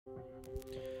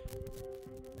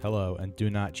Hello, and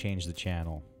do not change the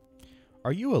channel.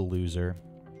 Are you a loser?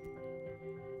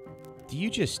 Do you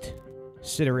just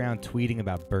sit around tweeting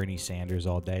about Bernie Sanders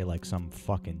all day like some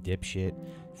fucking dipshit,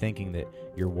 thinking that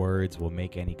your words will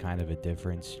make any kind of a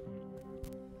difference?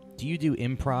 Do you do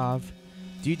improv?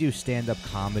 Do you do stand-up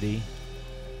comedy?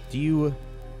 Do you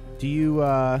do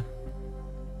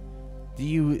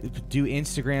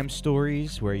Instagram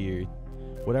stories where you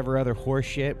whatever other horse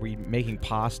shit where you're making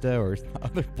pasta or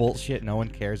other bullshit no one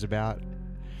cares about?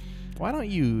 Why don't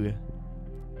you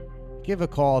give a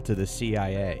call to the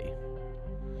CIA?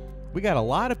 We got a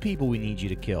lot of people we need you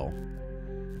to kill.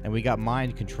 And we got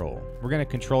mind control. We're going to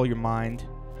control your mind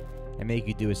and make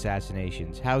you do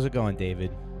assassinations. How's it going, David?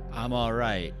 I'm all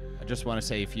right. I just want to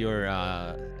say, if you're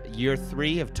year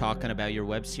 3 of talking about your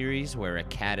web series where a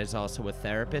cat is also a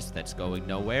therapist that's going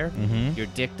nowhere, your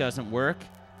dick doesn't work,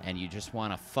 and you just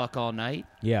want to fuck all night,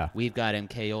 Yeah. we've got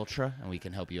MK Ultra, and we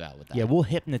can help you out with that. Yeah, we'll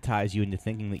hypnotize you into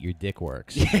thinking that your dick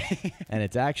works. And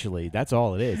it's actually, that's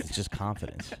all it is. It's just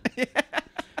confidence.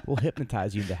 We'll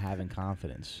hypnotize you into having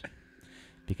confidence.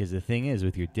 Because the thing is,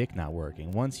 with your dick not working,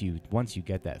 once you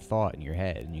get that thought in your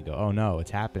head and you go, oh no,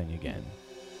 it's happening again,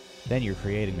 then you're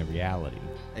creating the reality.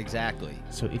 Exactly.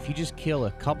 So if you just kill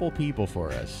a couple people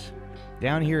for us,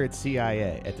 down here at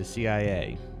the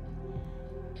CIA,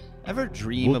 Ever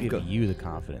dream we'll of give you the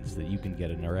confidence that you can get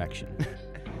an erection.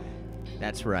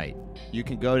 That's right. You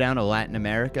can go down to Latin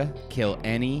America, kill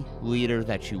any leader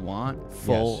that you want,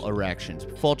 full erections,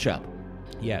 full chub.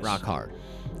 Yes. Rock hard.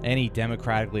 Any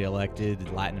democratically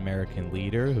elected Latin American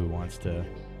leader who wants to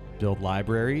build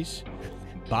libraries,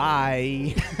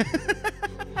 bye.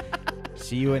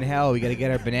 See you in hell. We got to get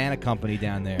our banana company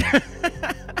down there.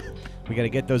 We got to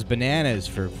get those bananas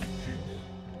for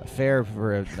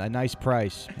a nice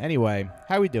price. Anyway,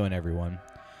 how we doing, everyone?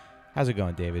 How's it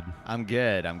going, David? I'm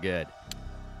good.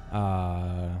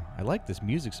 I like this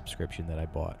music subscription that I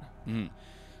bought.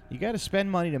 You got to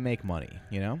spend money to make money,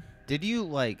 you know? Did you,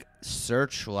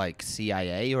 search,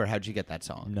 CIA, or how'd you get that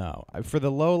song? No. For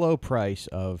the low price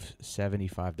of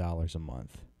 $75 a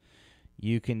month,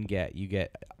 you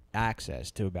get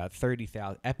access to about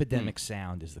 30,000. Epidemic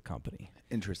Sound is the company.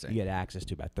 Interesting. You get access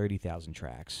to about 30,000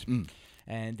 tracks.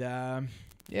 And,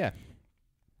 yeah.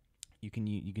 You can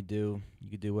do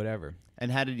whatever.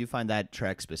 And how did you find that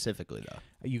track specifically, though?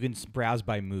 You can browse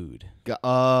by mood.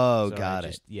 Got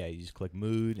it. Yeah, you just click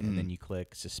mood, and then you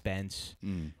click suspense,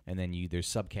 and then there's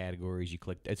subcategories. You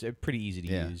click. It's pretty easy to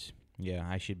use. Yeah,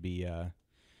 they should be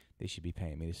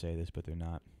paying me to say this, but they're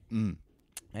not.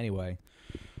 Anyway,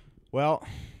 well,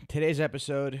 today's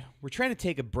episode, we're trying to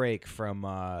take a break from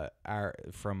our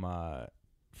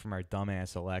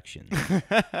dumbass election.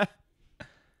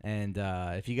 And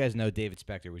if you guys know, David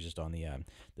Spector was just on the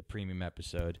premium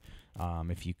episode.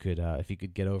 If you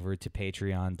could get over to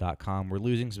patreon.com. We're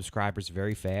losing subscribers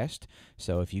very fast.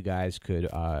 So if you guys could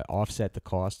offset the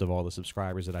cost of all the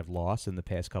subscribers that I've lost in the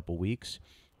past couple weeks,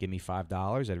 give me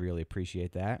 $5. I'd really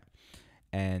appreciate that.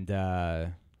 And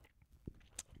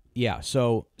yeah,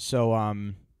 so all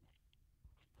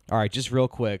right, just real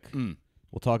quick,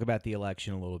 we'll talk about the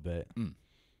election a little bit.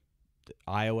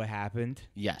 Iowa happened.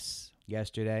 Yes.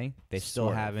 Yesterday. They still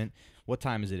haven't. What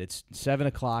time is it? It's 7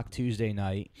 o'clock Tuesday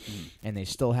night, and they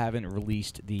still haven't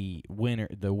released the winner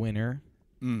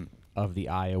of the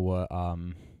Iowa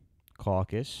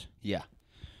caucus. Yeah.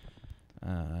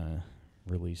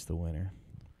 Release the winner.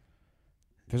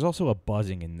 There's also a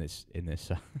buzzing in this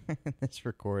this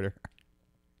recorder.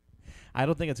 I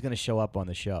don't think it's going to show up on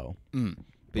the show.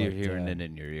 But you're hearing it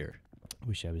in your ear.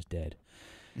 Wish I was dead.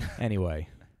 Anyway,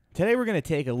 today we're going to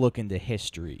take a look into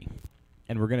history.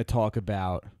 And we're going to talk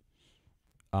about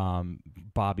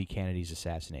Bobby Kennedy's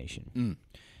assassination.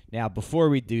 Now, before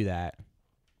we do that,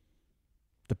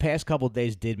 the past couple of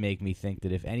days did make me think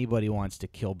that if anybody wants to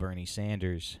kill Bernie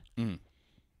Sanders,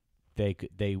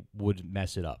 they would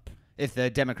mess it up. If the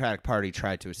Democratic Party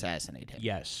tried to assassinate him.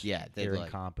 Yes. Yeah. They're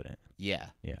incompetent. Yeah.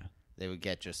 Yeah. They would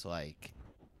get just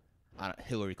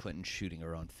Hillary Clinton shooting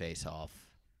her own face off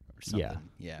or something.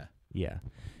 Yeah. Yeah.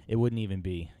 It wouldn't even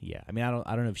be. Yeah. I mean, I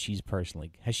don't know if she's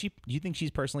personally. Do you think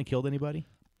she's personally killed anybody?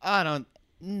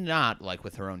 Not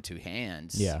with her own two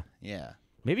hands. Yeah. Yeah.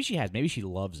 Maybe she has. Maybe she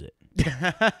loves it.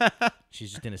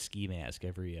 She's just in a ski mask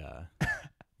every,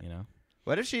 you know.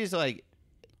 What if she's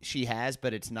she has,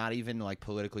 but it's not even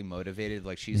politically motivated?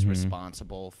 She's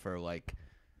responsible for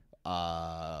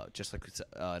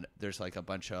there's a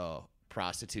bunch of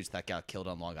prostitutes that got killed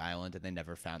on Long Island and they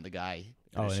never found the guy.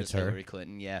 And it's just her? Hillary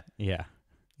Clinton. Yeah. Yeah.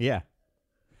 Yeah.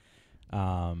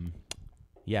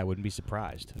 Yeah, I wouldn't be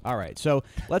surprised. All right, so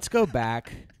let's go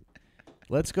back.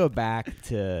 Let's go back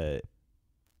to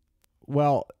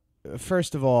Well,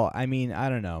 first of all, I mean, I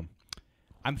don't know.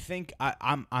 I'm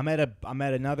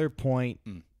at another point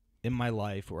in my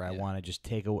life where I want to just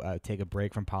take a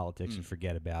break from politics and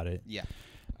forget about it. Yeah.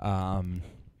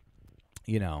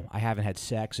 You know, I haven't had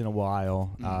sex in a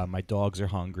while. My dogs are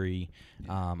hungry.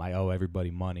 I owe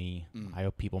everybody money. I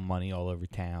owe people money all over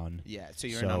town. Yeah, so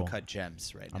you're in Uncut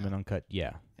Gems right now. I'm in Uncut,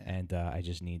 yeah. And I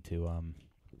just need to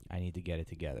get it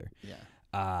together. Yeah.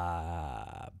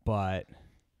 But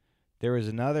there was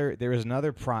another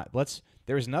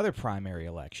primary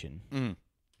election.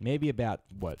 Maybe about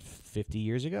 50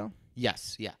 years ago?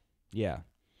 Yes, yeah. Yeah.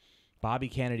 Bobby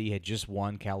Kennedy had just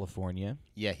won California.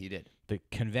 Yeah, he did. The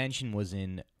convention was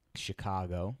in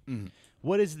Chicago.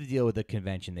 What is the deal with the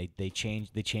convention? They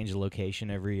change the location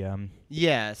every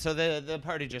Yeah, so the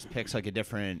party just picks like a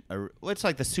different it's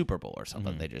like the Super Bowl or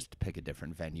something. They just pick a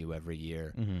different venue every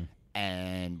year.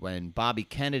 And when Bobby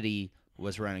Kennedy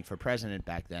was running for president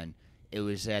back then, it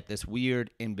was at this weird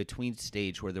in-between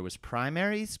stage where there was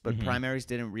primaries, but primaries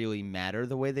didn't really matter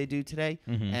the way they do today.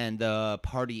 And the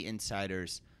party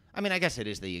insiders, I mean, I guess it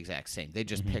is the exact same. They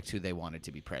just picked who they wanted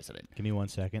to be president. Give me 1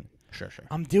 second. Sure.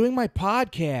 I'm doing my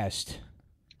podcast.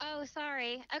 Oh,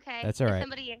 sorry. Okay. That's all right.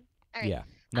 Somebody. All right. Yeah.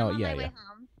 No, I'm on yeah, my yeah. way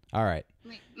home. All right.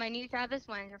 My new job is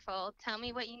wonderful. Tell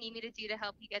me what you need me to do to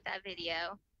help you get that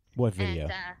video. What video?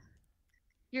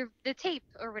 And the tape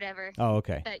or whatever. Oh,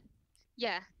 okay.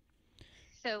 Yeah.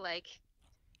 So like,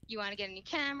 you want to get a new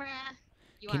camera?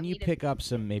 Can you pick up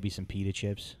maybe some pita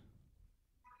chips?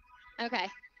 Okay.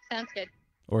 Sounds good.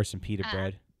 Or some pita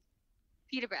bread.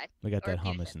 Pita bread. We got that pita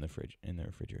hummus chip. in the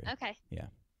refrigerator. Okay. Yeah.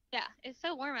 Yeah. It's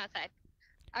so warm outside.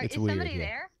 It's is weird, somebody yeah.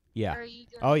 there? Yeah. Or are you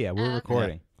doing Oh yeah, we're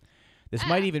recording. This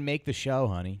might Oh. even make the show,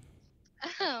 honey.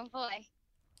 Oh boy.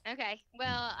 Okay.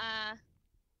 Well,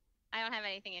 I don't have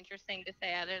anything interesting to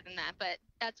say other than that, but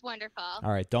that's wonderful.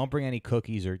 All right, don't bring any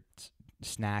cookies or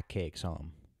snack cakes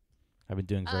home. I've been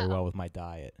doing very well with my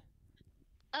diet.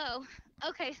 Oh,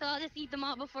 okay. So I'll just eat them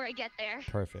all before I get there.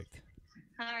 Perfect.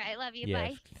 All right. Love you. Yeah,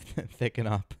 Bye. thicken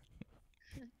up.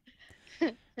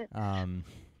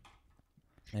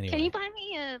 Anyway. Can you buy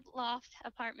me a loft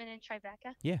apartment in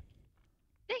Tribeca? Yeah.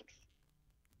 Thanks.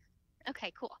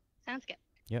 Okay, cool. Sounds good.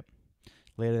 Yep.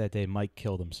 Later that day, Mike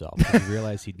killed himself. He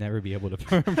realized he'd never be able to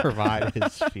provide his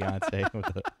fiancée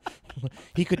with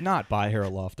he could not buy her a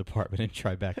loft apartment in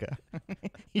Tribeca.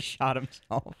 He shot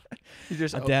himself. You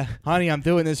just honey, I'm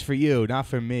doing this for you, not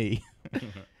for me.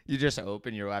 You just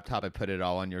open your laptop and put it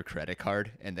all on your credit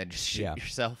card and then just shoot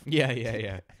yourself.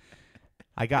 Yeah.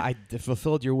 I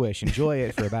fulfilled your wish. Enjoy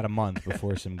it for about a month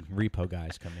before some repo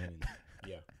guys come in.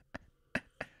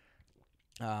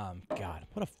 God,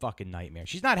 what a fucking nightmare.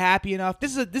 She's not happy enough.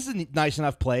 This is a nice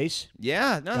enough place.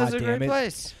 Yeah, no, this is a great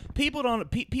place. People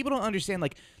don't understand.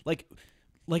 Like,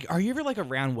 are you ever like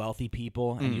around wealthy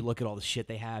people and you look at all the shit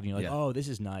they have and you're like, oh, this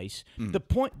is nice. The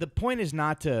point is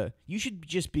not to. You should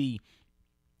just be.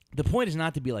 The point is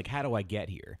not to be like, how do I get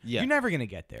here? Yeah. You're never gonna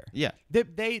get there. Yeah.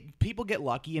 People get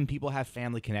lucky and people have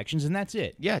family connections and that's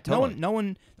it. Yeah, totally. No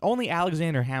one. Only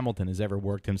Alexander Hamilton has ever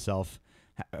pulled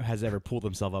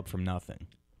himself up from nothing.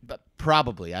 But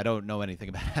probably. I don't know anything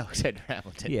about Alexander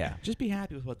Hamilton. Yeah. Just be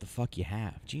happy with what the fuck you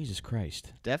have. Jesus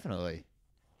Christ. Definitely.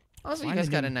 Also, you guys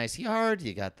got a nice yard.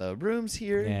 You got the rooms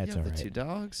here. Yeah, you it's have all the right. 2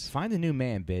 dogs. Find a new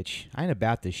man, bitch. I ain't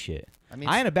about this shit. I mean,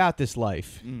 I ain't about this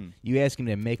life. You ask him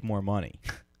to make more money.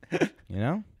 You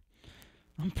know?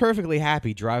 I'm perfectly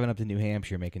happy driving up to New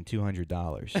Hampshire making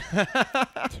 $200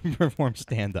 to perform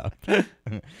stand-up.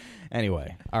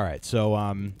 Anyway, all right. So,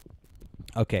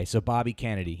 okay. So Bobby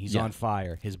Kennedy, he's on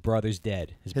fire. His brother's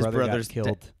dead. His brother got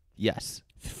killed. Yes.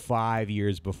 5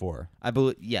 years before. I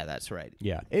believe. Yeah, that's right.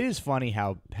 Yeah, it is funny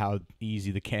how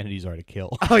easy the Kennedys are to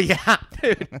kill. Oh yeah,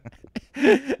 dude.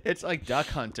 It's like Duck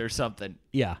Hunt or something.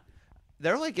 Yeah.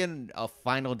 They're like in a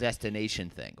Final Destination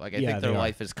thing. Like I think their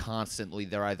life is constantly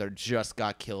they're either just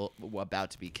got killed, about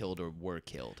to be killed, or were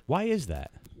killed. Why is that?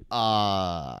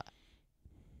 I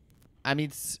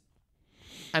mean,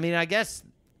 I guess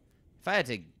if I had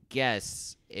to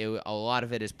guess, a lot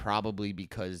of it is probably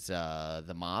because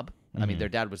the mob. I mean, their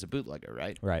dad was a bootlegger,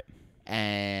 right? Right.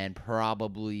 And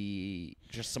probably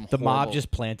just some. The mob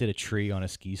just planted a tree on a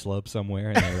ski slope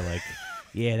somewhere, and they were like,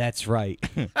 "Yeah, that's right.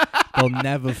 They'll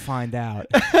never find out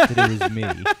that it was me."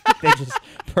 They just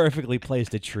perfectly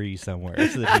placed a tree somewhere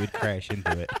so that he would crash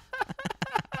into it.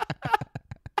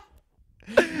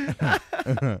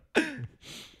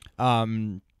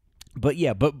 But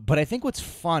yeah, but I think what's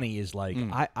funny is like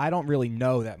I don't really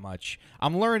know that much.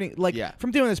 I'm learning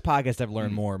from doing this podcast. I've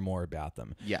learned more and more about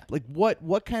them. Yeah, like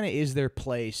what kind of is their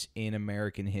place in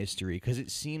American history? Because it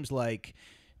seems like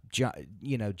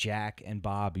Jack and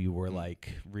Bobby were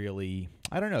like really,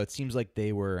 I don't know. It seems like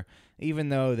they were, even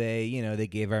though they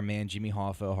gave our man Jimmy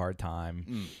Hoffa a hard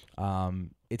time.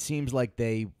 It seems like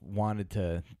they wanted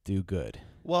to do good.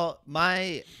 Well,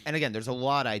 and again, there's a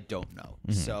lot I don't know,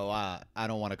 so I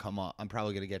don't want to come off. I'm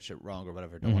probably gonna get shit wrong or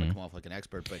whatever. Don't want to come off like an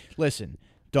expert, but listen.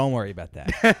 Don't worry about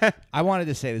that. I wanted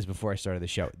to say this before I started the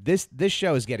show. This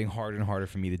show is getting harder and harder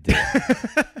for me to do.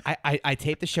 I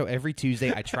tape the show every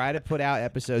Tuesday. I try to put out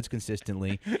episodes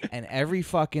consistently, and every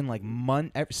fucking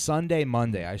Sunday,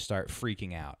 Monday, I start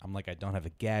freaking out. I'm like, I don't have a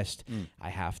guest. I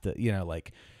have to,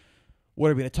 what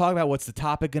are we going to talk about? What's the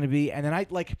topic going to be? And then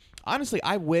honestly,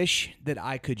 I wish that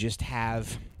I could just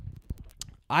have.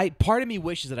 Part of me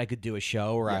wishes that I could do a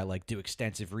show where I do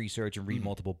extensive research and read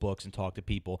multiple books and talk to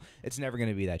people. It's never going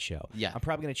to be that show. Yeah. I'm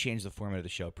probably going to change the format of the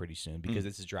show pretty soon because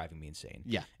this is driving me insane.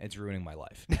 Yeah. It's ruining my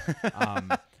life.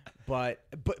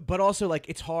 But also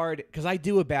it's hard because I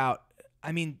do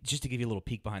just to give you a little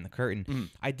peek behind the curtain,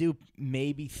 I do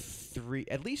maybe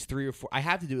at least 3 or 4. I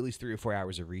have to do at least 3 or 4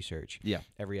 hours of research.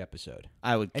 Every episode.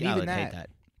 I would hate that.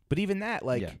 But even that,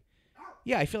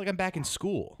 yeah, I feel like I'm back in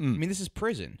school. I mean, this is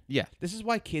prison. Yeah, this is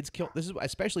why kids kill. This is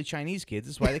especially Chinese kids.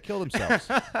 This is why they kill themselves.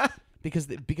 because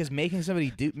making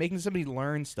somebody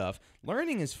learn stuff.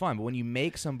 Learning is fun, but when you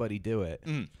make somebody do it,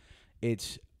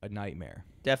 it's a nightmare.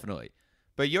 Definitely.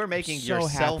 But you're making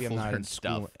yourself learn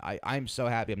stuff. I'm so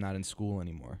happy I'm not in school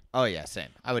anymore. Oh yeah, same.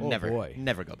 I would never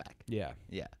go back. Yeah.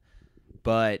 Yeah.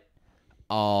 But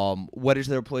what is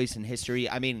their place in history?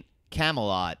 I mean,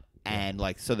 Camelot. And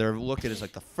so they're looked at as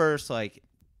the first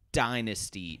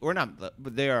dynasty, or not,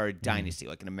 but they are a dynasty,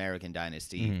 an American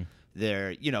dynasty.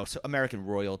 They're so American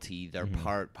royalty. They're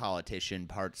part politician,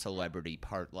 part celebrity,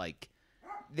 part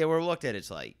they were looked at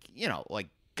as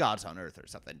gods on earth or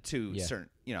something to certain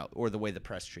or the way the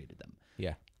press treated them.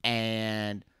 Yeah.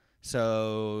 And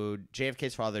so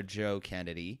JFK's father, Joe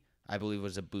Kennedy, I believe,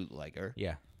 was a bootlegger.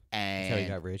 Yeah. And that's how he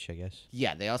got rich, I guess.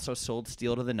 Yeah. They also sold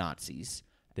steel to the Nazis.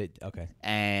 Okay.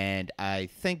 And I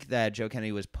think that Joe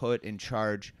Kennedy was put in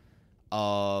charge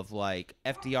of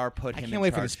FDR put him in charge. I can't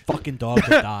wait for this fucking dog to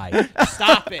die.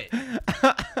 Stop it.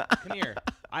 Come here.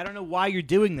 I don't know why you're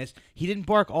doing this. He didn't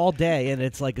bark all day, and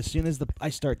it's as soon as I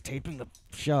start taping the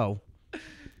show, he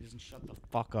doesn't shut the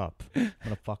fuck up. I'm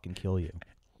going to fucking kill you.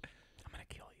 I'm going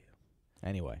to kill you.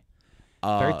 Anyway.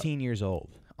 13 years old.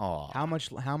 How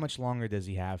much longer does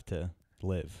he have to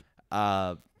live?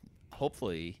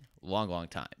 Hopefully long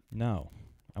time. No,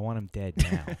 I want him dead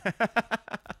now.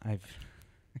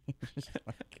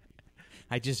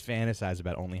 I just fantasize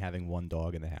about only having one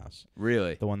dog in the house.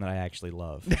 Really? The one that I actually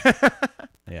love.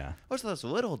 Yeah. What's those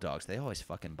little dogs? They always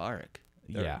fucking bark.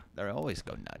 They always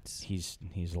go nuts. He's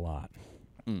a lot.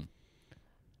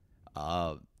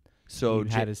 So he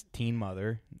had his teen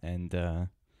mother, and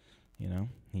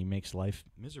he makes life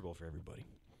miserable for everybody.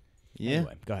 Yeah.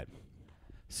 Anyway, go ahead.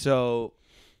 So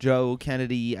Joe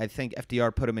Kennedy, I think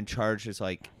FDR put him in charge as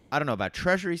I don't know about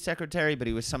Treasury Secretary, but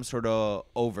he was some sort of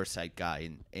oversight guy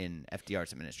in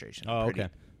FDR's administration. Oh, okay.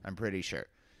 I'm pretty sure.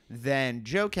 Then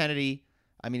Joe Kennedy,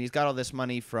 I mean, he's got all this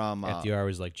money from FDR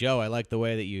was like, Joe, I like the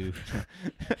way that you,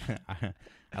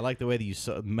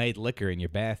 made liquor in your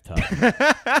bathtub.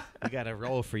 We got a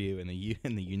role for you in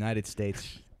the United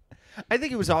States. I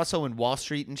think it was also in Wall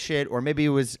Street and shit, or maybe it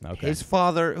was his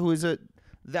father who was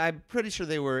I'm pretty sure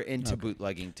they were into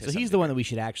bootlegging. So he's the one that we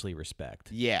should actually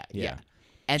respect. Yeah.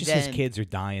 And just then his kids are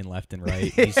dying left and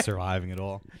right. He's surviving it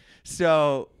all.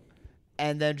 So,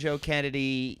 and then Joe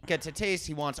Kennedy gets a taste.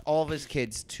 He wants all of his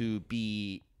kids to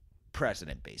be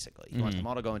president, basically. He wants them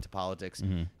all to go into politics.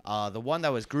 The one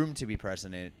that was groomed to be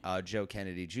president, Joe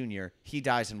Kennedy Jr., he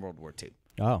dies in World War II.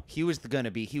 Oh. He was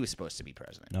supposed to be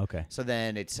president. Okay. So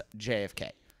then it's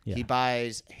JFK. Yeah. He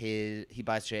buys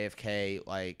JFK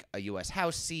a U.S.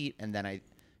 House seat, and then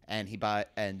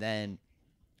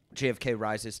JFK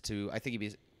rises to, I think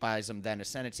he buys him then a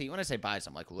Senate seat. When I say buys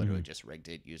him, literally just rigged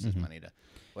it, used his money to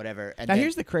whatever. And now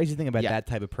here's the crazy thing about that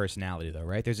type of personality, though,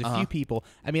 right? There's a few people.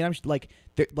 I mean,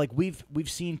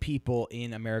 we've seen people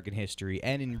in American history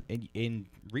and in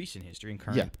recent history and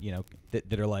current,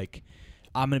 that are like,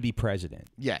 I'm gonna be president.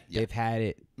 Yeah. They've had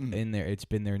it in there. It's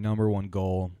been their number one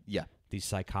goal. Yeah. These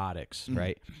psychotics,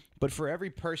 right? But for every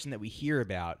person that we hear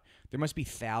about, there must be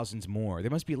thousands more.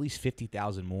 There must be at least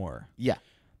 50,000 more. Yeah.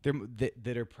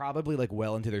 That are probably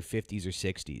well into their 50s or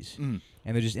 60s. And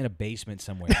they're just in a basement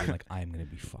somewhere being like, I'm going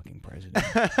to be fucking president.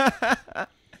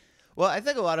 Well, I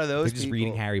think a lot of those they're just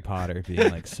reading Harry Potter,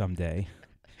 being like, someday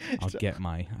I'll get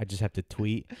I just have to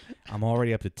tweet. I'm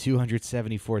already up to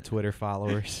 274 Twitter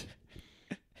followers.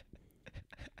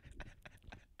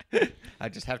 I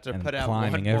just have to and put out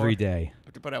climbing one every more, day.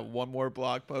 have to can put out one more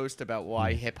blog post about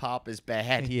why hip hop is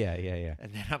bad. Yeah.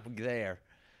 And then I'm there.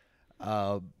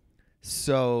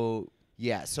 So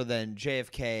then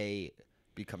JFK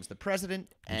becomes the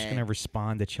president. I'm just gonna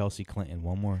respond to Chelsea Clinton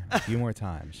a few more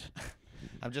times.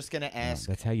 I'm just gonna ask.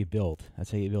 That's how you build.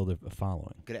 That's how you build a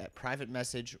following. I'm gonna private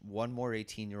message one more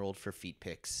 18-year-old for feet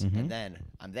pics, and then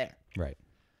I'm there. Right.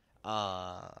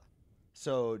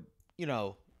 So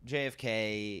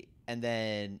JFK, and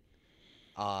then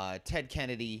Ted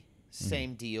Kennedy,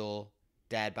 same deal.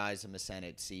 Dad buys him a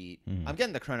Senate seat. I'm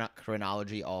getting the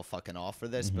chronology all fucking off for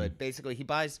this, but basically he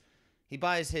buys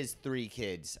his 3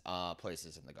 kids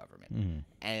places in the government,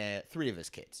 and 3 of his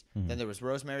kids. Then there was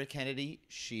Rosemary Kennedy.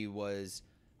 She was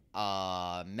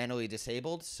mentally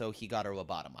disabled, so he got her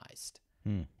lobotomized.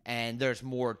 And there's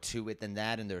more to it than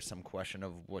that, and there's some question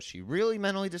of was she really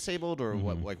mentally disabled or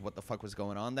what the fuck was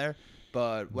going on there?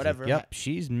 But whatever. Like, yep,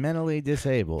 she's mentally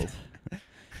disabled.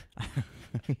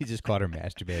 He just caught her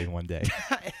masturbating one day.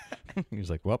 He was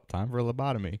like, well, time for a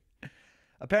lobotomy.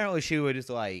 Apparently she would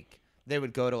they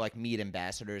would go to meet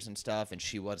ambassadors and stuff, and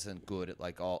she wasn't good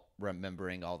at all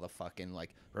remembering all the fucking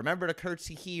remember to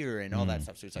curtsy here and all that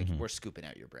stuff. So it's like, we're scooping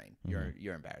out your brain.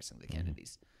 You're embarrassing the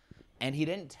Kennedys. And he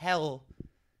didn't tell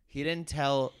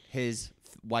his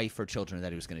wife or children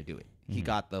that he was going to do it. He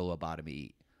got the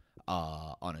lobotomy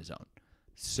on his own.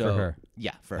 So for her.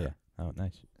 Yeah, for her. Oh,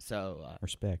 nice. So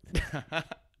respect.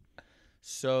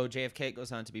 So JFK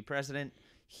goes on to be president.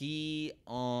 He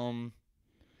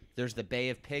there's the Bay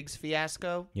of Pigs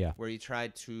fiasco, where he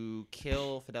tried to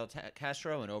kill Fidel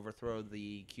Castro and overthrow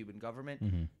the Cuban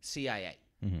government. CIA.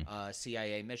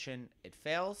 CIA mission. It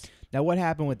fails. Now, what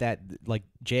happened with that?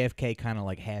 JFK kind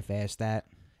of half-assed that?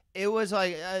 It was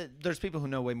there's people who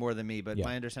know way more than me, but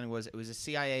my understanding was it was a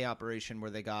CIA operation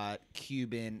where they got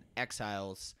Cuban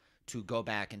exiles to go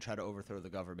back and try to overthrow the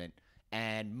government.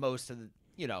 And most of the,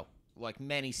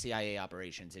 many CIA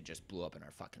operations, it just blew up in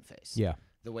our fucking face. Yeah.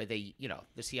 The way they,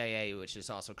 the CIA, which has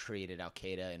also created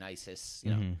Al-Qaeda and ISIS,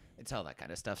 it's all that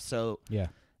kind of stuff. So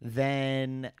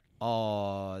then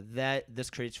this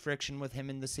creates friction with him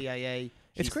and the CIA.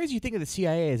 It's crazy you think of the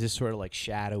CIA as this sort of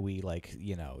shadowy,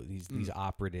 these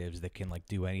operatives that can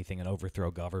do anything and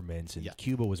overthrow governments. And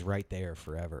Cuba was right there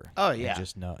forever. Oh, yeah. And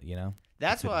just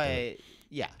That's why,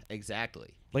 exactly.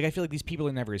 I feel like these people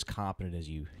are never as competent as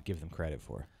you give them credit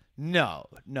for. No.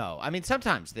 I mean,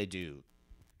 sometimes they do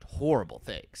horrible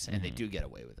things and they do get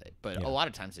away with it. But a lot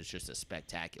of times it's just a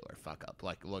spectacular fuck up.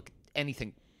 Look,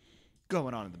 anything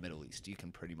going on in the Middle East, you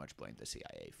can pretty much blame the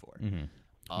CIA for.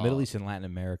 Middle East and Latin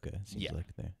America, it seems like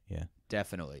there.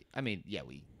 Definitely. I mean,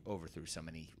 we overthrew so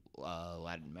many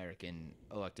Latin American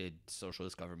elected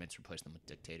socialist governments, replaced them with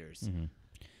dictators.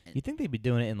 You think they'd be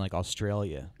doing it in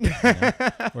Australia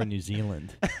or New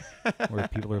Zealand, where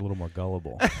people are a little more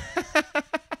gullible?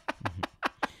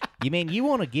 You mean you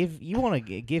want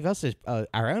to give us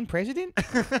our own president?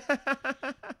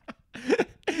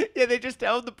 Yeah, they just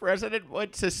tell the president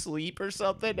went to sleep or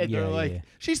something, and they're like,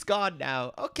 she's gone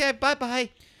now. Okay,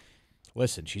 bye-bye.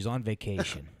 Listen, she's on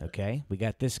vacation, okay? We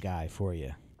got this guy for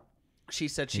you. She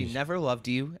said she never loved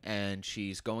you, and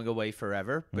she's going away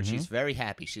forever, but she's very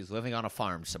happy. She's living on a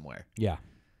farm somewhere. Yeah.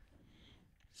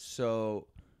 So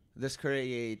this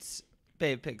creates...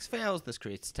 Bay of Pigs fails. This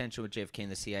creates tension with JFK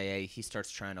and the CIA. He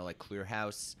starts trying to clear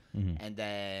house, and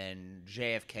then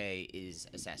JFK is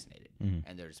assassinated.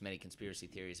 And there's many conspiracy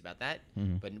theories about that.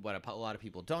 But what a lot of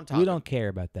people don't talk about. We don't care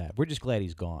about that. We're just glad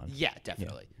he's gone. Yeah,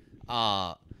 definitely.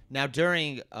 Yeah. Now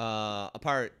during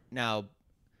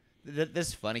this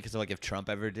is funny because if Trump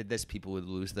ever did this, people would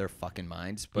lose their fucking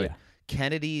minds. But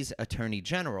Kennedy's attorney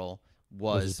general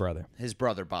was his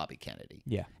brother Bobby Kennedy.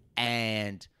 Yeah,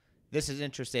 and this is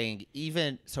interesting.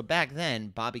 Even so, back then,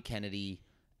 Bobby Kennedy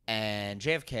and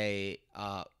JFK,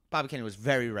 Bobby Kennedy was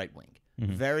very right wing,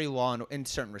 very law in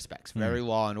certain respects, very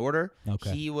law and order.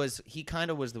 Okay. He kind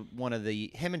of was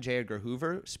him and J. Edgar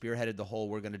Hoover spearheaded the whole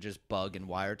we're going to just bug and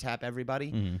wiretap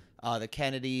everybody. The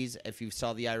Kennedys, if you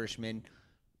saw The Irishman,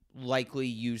 likely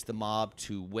used the mob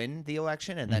to win the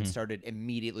election and then started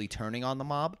immediately turning on the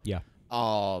mob. Yeah.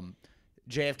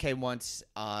 JFK once.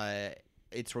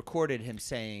 It's recorded him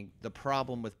saying the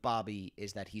problem with Bobby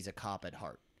is that he's a cop at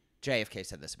heart. JFK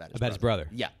said this about his brother.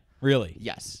 Yeah. Really?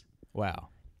 Yes. Wow.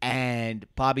 And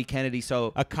Bobby Kennedy,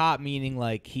 so a cop meaning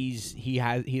he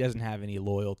doesn't have any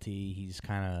loyalty. He's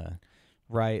kind of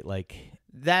right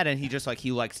that, and he just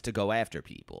he likes to go after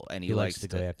people, and he likes to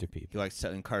go after people. He likes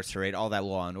to incarcerate all that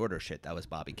law and order shit. That was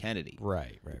Bobby Kennedy.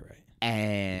 Right.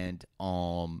 And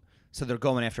so they're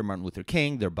going after Martin Luther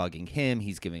King. They're bugging him.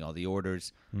 He's giving all the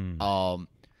orders.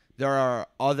 There are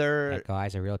other... That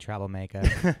guy's a real troublemaker.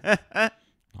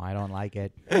 I don't like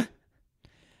it.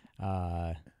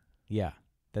 Yeah,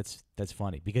 that's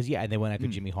funny because and they went after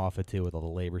Jimmy Hoffa too with all the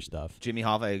labor stuff. Jimmy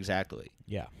Hoffa, exactly.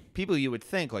 Yeah, people you would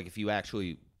think like if you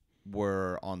actually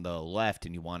were on the left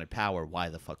and you wanted power, why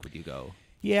the fuck would you go?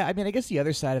 Yeah, I mean, I guess the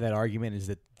other side of that argument is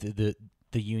that the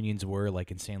unions were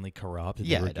like insanely corrupt. And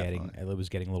Yeah, they were definitely. it was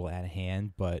getting a little out of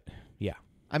hand. But yeah,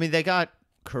 I mean, they got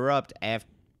corrupt after.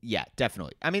 Yeah,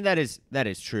 definitely. I mean, that is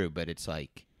true. But it's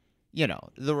like,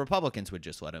 the Republicans would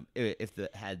just let them if they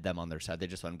had them on their side. They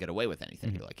just let them get away with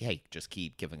anything. You're like, hey, just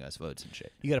keep giving us votes and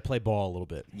shit. you got to play ball a little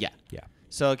bit. Yeah. Yeah.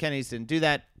 So Kennedy's didn't do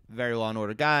that. Very law and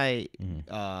order guy.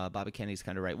 Bobby Kennedy's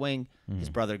kind of right wing. His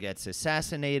brother gets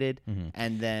assassinated,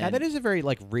 and then Now that is a very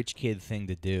like rich kid thing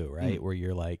to do, right? Where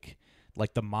you're like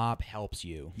the mob helps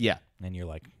you, yeah, and you're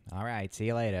like, all right, see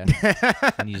you later,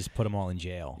 and you just put them all in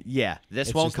jail. yeah. This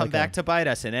It's won't just come like back to bite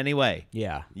us in any way.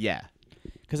 Yeah, Yeah.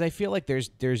 because I feel like there's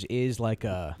is like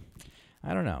a,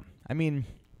 I don't know. I mean,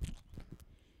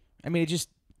 it just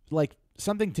like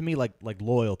something to me like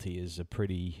loyalty is a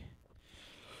pretty.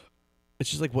 It's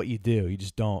just like what you do. You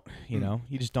just don't,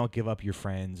 you just don't give up your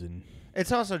friends and.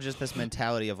 It's also just this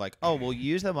mentality of like, oh, we'll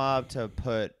use the mob to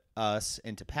put us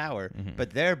into power,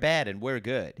 but they're bad and we're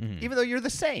good, even though you're the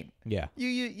same. Yeah.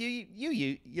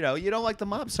 You don't like the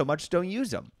mob so much, don't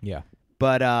use them. Yeah.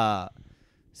 But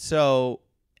so,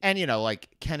 and like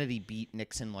Kennedy beat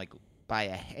Nixon like by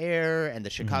a hair, and the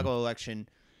Chicago election.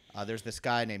 There's this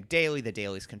guy named Daley. The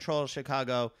Daleys control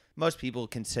Chicago. Most people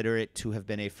consider it to have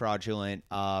been a fraudulent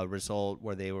result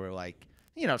where they were like,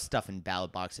 stuffing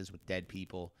ballot boxes with dead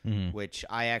people, which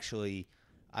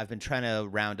I've been trying to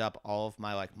round up all of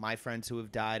my friends who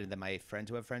have died and then my friends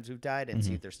who have friends who've died and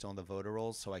see if they're still in the voter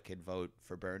rolls so I could vote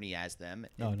for Bernie as them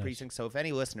in the precinct. So if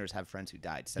any listeners have friends who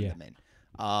died, send them in.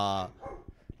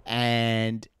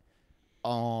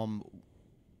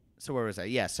 So where was I?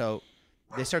 Yeah, so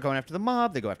they start going after the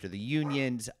mob. They go after the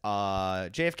unions.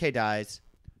 JFK dies.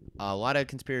 A lot of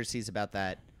conspiracies about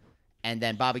that. And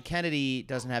then Bobby Kennedy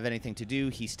doesn't have anything to do.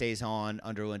 He stays on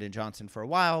under Lyndon Johnson for a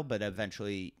while, but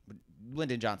eventually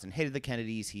Lyndon Johnson hated the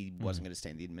Kennedys. He wasn't going to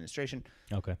stay in the administration.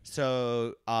 Okay.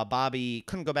 So Bobby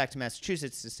couldn't go back to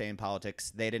Massachusetts to stay in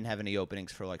politics. They didn't have any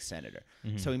openings for senator.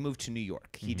 So he moved to New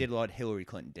York. He did what Hillary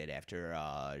Clinton did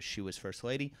after she was first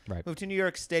lady. Right. Moved to New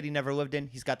York, state he never lived in.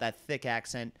 He's got that thick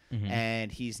accent,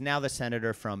 and he's now the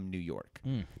senator from New York.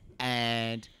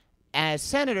 And as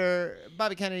senator,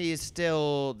 Bobby Kennedy is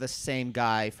still the same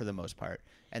guy for the most part.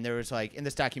 And there was in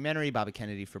this documentary, Bobby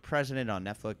Kennedy for President on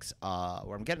Netflix,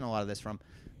 where I'm getting a lot of this from,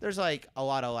 there's a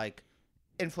lot of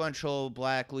influential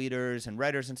black leaders and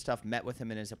writers and stuff met with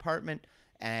him in his apartment.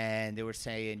 And they were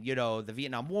saying, the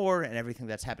Vietnam War and everything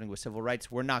that's happening with civil rights,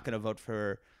 we're not going to vote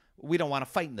for, we don't want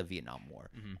to fight in the Vietnam War.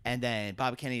 And then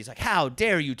Bobby Kennedy's like, how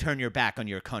dare you turn your back on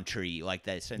your country like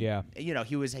this? And,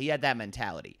 he had that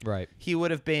mentality. Right. He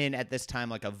would have been at this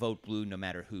time a vote blue no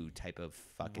matter who type of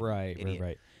fucking idiot.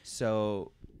 Right.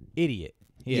 So idiot.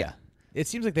 Yeah. It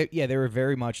seems like they were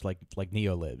very much like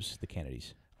neo-libs, the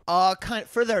Kennedys.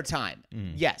 For their time,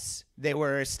 yes, they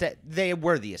were the establishment.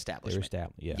 They were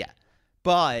established. Yeah,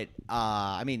 but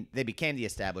they became the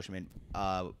establishment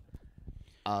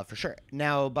for sure.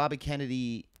 Now Bobby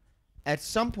Kennedy, at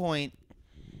some point,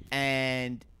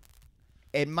 and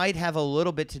it might have a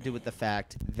little bit to do with the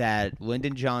fact that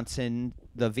Lyndon Johnson,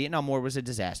 the Vietnam War was a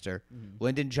disaster.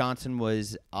 Lyndon Johnson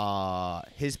was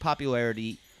his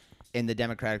popularity in the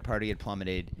Democratic Party had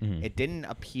plummeted. It didn't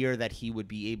appear that he would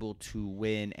be able to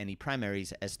win any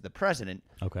primaries as the president.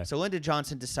 Okay. So Lyndon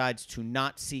Johnson decides to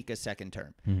not seek a second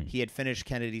term. He had finished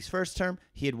Kennedy's first term.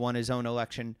 He had won his own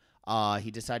election.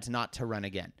 He decides not to run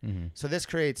again. So this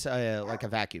creates a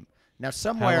vacuum. Now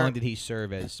somewhere. How long did he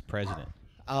serve as president?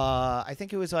 I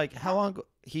think it was how long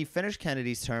he finished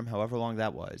Kennedy's term, however long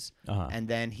that was, and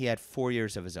then he had 4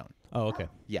 years of his own. Oh, okay.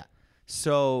 Yeah.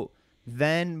 So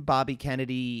then Bobby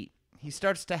Kennedy, he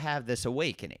starts to have this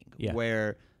awakening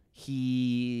where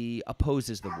he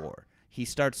opposes the war. He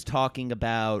starts talking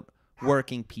about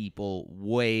working people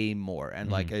way more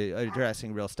and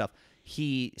addressing real stuff.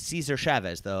 Cesar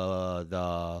Chavez,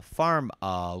 the farm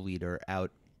leader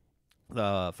out.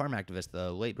 The farm activist,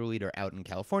 the labor leader out in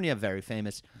California, very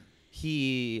famous.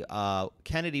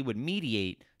 Kennedy would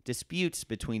mediate disputes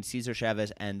between Cesar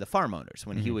Chavez and the farm owners.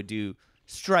 When he would do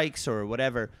strikes or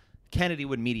whatever, Kennedy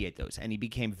would mediate those. And he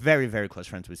became very, very close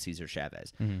friends with Cesar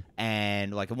Chavez.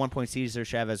 And at one point, Cesar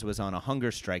Chavez was on a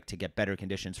hunger strike to get better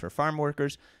conditions for farm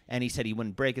workers. And he said he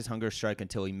wouldn't break his hunger strike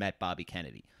until he met Bobby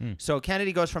Kennedy. So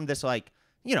Kennedy goes from this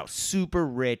super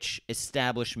rich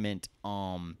establishment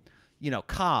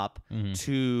cop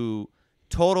to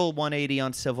total 180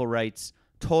 on civil rights,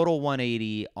 total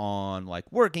 180 on like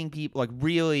working people, like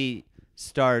really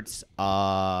starts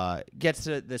gets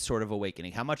to this sort of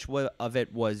awakening. How much of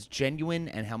it was genuine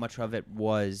and how much of it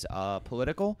was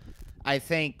political? I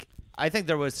think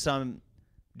there was some.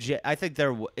 I think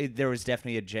there was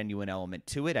definitely a genuine element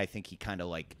to it. I think he kind of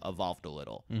like evolved a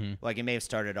little. Like it may have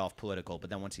started off political, but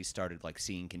then once he started like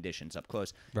seeing conditions up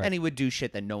close, and he would do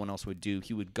shit that no one else would do.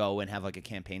 He would go and have like a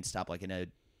campaign stop like in a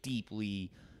deeply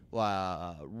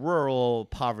rural,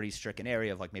 poverty-stricken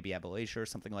area of like maybe Appalachia or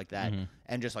something like that,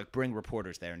 and just like bring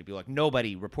reporters there and to be like,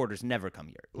 reporters never come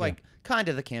here. Like kind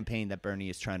of the campaign that Bernie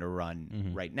is trying to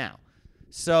run right now.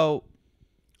 So,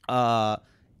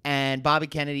 and Bobby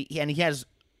Kennedy, and he has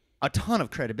a ton of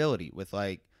credibility with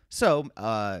like,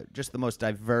 just the most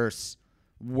diverse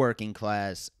working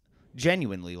class,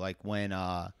 genuinely, like when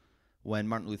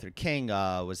Martin Luther King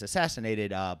was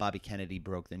assassinated, Bobby Kennedy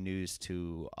broke the news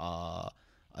to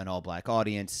an all-black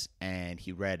audience, and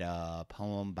he read a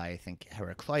poem by, I think,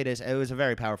 Heraclitus. It was a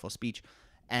very powerful speech,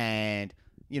 and,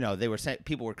 you know,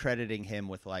 people were crediting him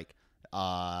with like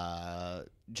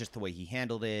just the way he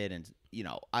handled it, and, you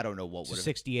know, I don't know what would have...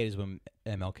 68 is when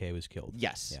MLK was killed.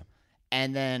 Yes. Yeah.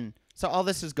 And then, so all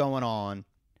this is going on,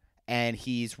 and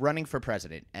he's running for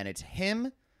president, and it's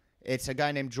him, it's a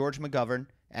guy named George McGovern,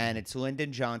 and it's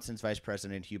Lyndon Johnson's vice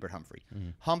president, Hubert Humphrey.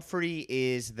 Humphrey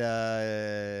is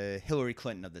the Hillary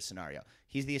Clinton of the scenario.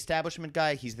 He's the establishment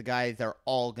guy. He's the guy they're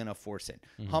all going to force in.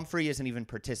 Humphrey isn't even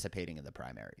participating in the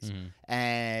primaries.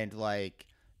 And, like,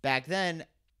 back then...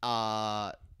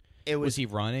 was he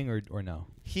running or no?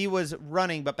 He was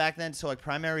running, but back then, so like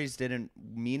primaries didn't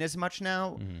mean as much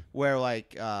now. Where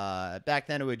like back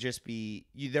then it would just be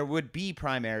there would be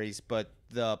primaries, but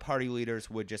the party leaders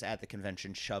would just at the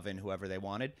convention shove in whoever they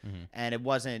wanted, and it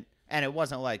wasn't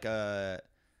like the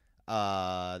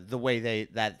way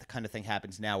that kind of thing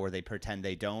happens now where they pretend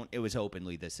they don't. It was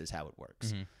openly, this is how it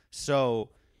works. So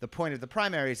the point of the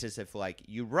primaries is if like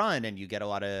you run and you get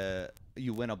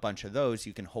you win a bunch of those,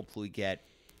 you can hopefully get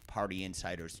party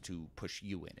insiders to push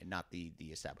you in and not the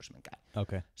establishment guy.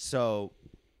 Okay. So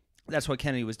that's what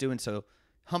Kennedy was doing. So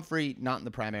Humphrey, not in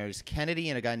the primaries. Kennedy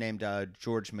and a guy named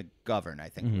George McGovern, I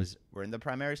think, were in the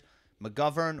primaries.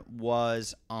 McGovern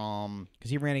was... Because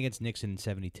he ran against Nixon in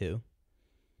 72.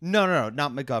 No,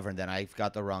 not McGovern then. I've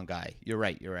got the wrong guy. You're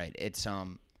right. It's...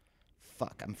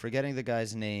 Fuck, I'm forgetting the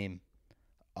guy's name.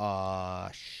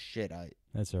 Shit.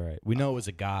 That's all right. We know it was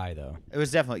a guy, though. It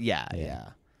was definitely...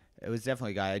 Yeah. It was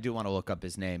definitely a guy. I do want to look up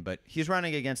his name, but he's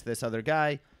running against this other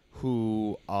guy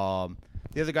who,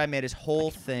 the other guy made his whole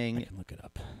thing. I can look it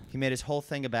up. He made his whole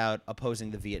thing about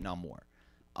opposing the Vietnam War.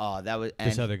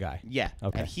 This other guy. Yeah.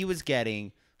 Okay. And he was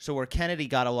getting, so where Kennedy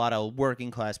got a lot of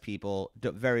working class people,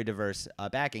 very diverse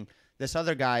backing, this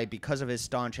other guy, because of his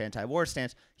staunch anti-war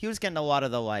stance, he was getting a lot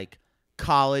of the like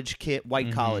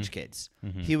white college kids.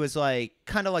 He was like,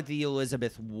 kind of like the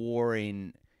Elizabeth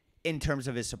Warren in terms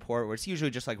of his support, where it's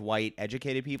usually just like white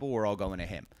educated people were all going to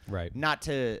him. Right. Not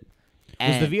to...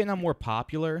 Was the Vietnam War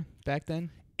popular back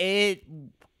then? It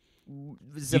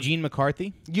was Eugene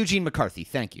McCarthy? Eugene McCarthy,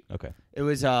 thank you. Okay. It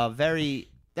was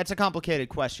that's a complicated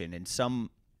question in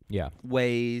some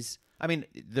ways. I mean,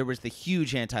 there was the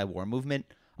huge anti-war movement.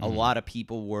 A lot of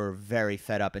people were very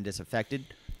fed up and disaffected,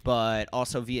 but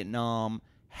also Vietnam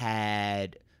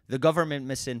had... The government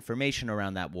misinformation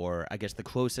around that war, I guess the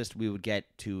closest we would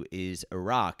get to is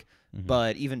Iraq.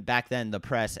 But even back then, the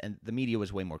press and the media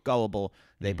was way more gullible.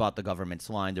 They bought the government's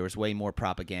line. There was way more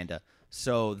propaganda.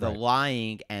 So the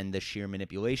lying and the sheer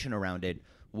manipulation around it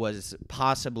was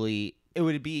possibly, it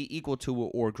would be equal to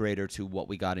or greater to what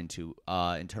we got into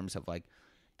in terms of like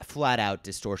flat out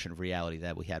distortion of reality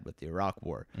that we had with the Iraq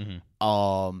war.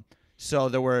 So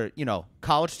there were,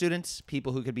 college students,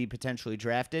 people who could be potentially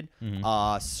drafted.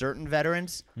 Certain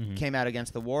veterans came out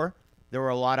against the war. There were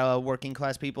a lot of working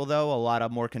class people, though, a lot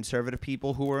of more conservative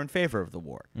people who were in favor of the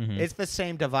war. It's the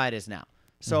same divide as now.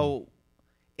 So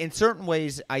in certain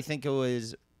ways, I think it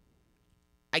was,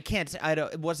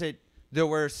 there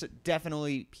were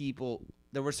definitely people,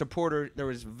 there were supporters, there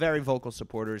was very vocal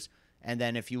supporters. And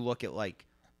then if you look at like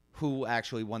who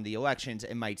actually won the elections,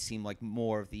 it might seem like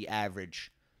more of the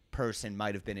average person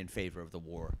might have been in favor of the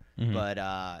war, but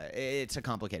it's a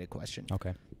complicated question.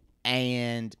 Okay.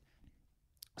 And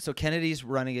so Kennedy's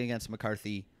running against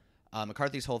McCarthy.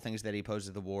 McCarthy's whole thing is that he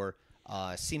opposes the war.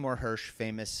 Seymour Hersh,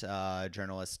 famous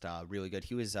journalist, really good.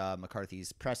 He was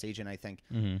McCarthy's press agent, I think.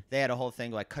 They had a whole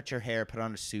thing like cut your hair, put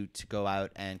on a suit to go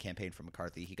out and campaign for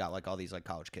McCarthy. He got like all these like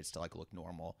college kids to like look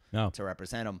normal to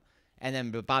represent him. And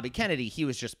then Bobby Kennedy, he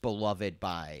was just beloved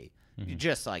by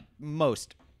just like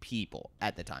most people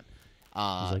at the time.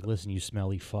 He's like, listen, you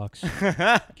smelly fucks.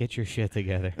 Get your shit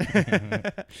together.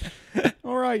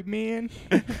 All right, man.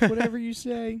 Whatever you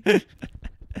say.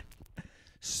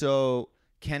 So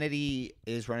Kennedy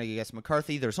is running against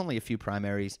McCarthy. There's only a few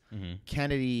primaries.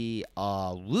 Kennedy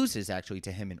loses, actually,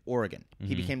 to him in Oregon.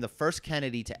 He became the first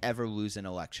Kennedy to ever lose an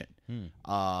election.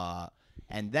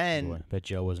 And then... Boy, bet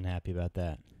Joe wasn't happy about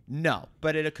that. No,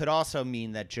 but it could also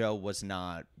mean that Joe was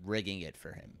not rigging it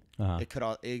for him.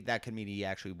 That could mean he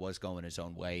actually was going his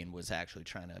own way and was actually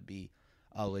trying to be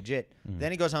legit.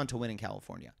 Then he goes on to win in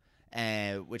California,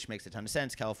 which makes a ton of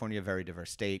sense. California, a very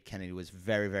diverse state. Kennedy was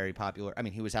very, very popular. I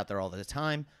mean, he was out there all the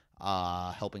time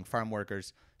helping farm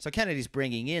workers. So Kennedy's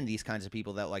bringing in these kinds of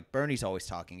people that, like, Bernie's always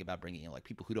talking about bringing in, like,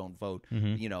 people who don't vote,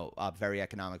 very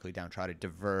economically downtrodden,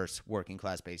 diverse, working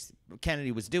class base.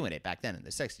 Kennedy was doing it back then in the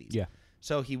 60s. Yeah.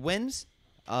 So he wins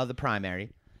the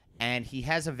primary, and he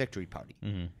has a victory party.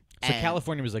 So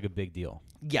California was like a big deal.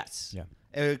 Yes. Yeah.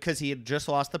 Because he had just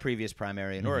lost the previous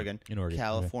primary in Oregon. In Oregon.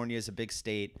 California is a big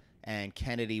state, and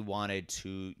Kennedy wanted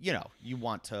to,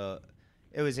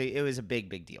 it was a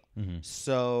big deal.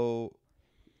 So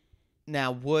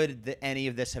now, would any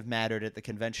of this have mattered at the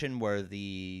convention where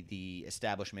the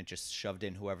establishment just shoved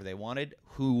in whoever they wanted?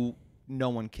 Who no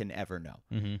one can ever know.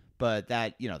 But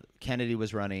that, Kennedy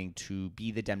was running to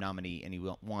be the Dem nominee, and he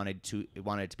wanted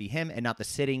it to be him and not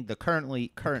the current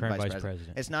vice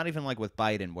president. It's not even like with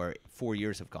Biden where 4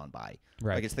 years have gone by.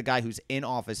 Right. Like, it's the guy who's in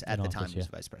office at the time who's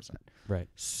vice president. Right.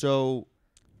 So,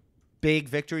 big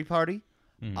victory party.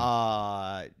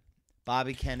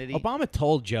 Bobby Kennedy. Obama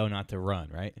told Joe not to run,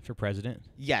 right, for president?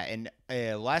 Yeah, and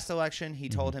last election, he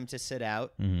told him to sit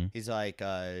out. He's like,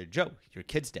 Joe, your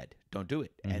kid's dead. Don't do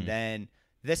it. And then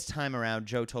this time around,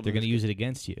 Joe told him... They're going to use it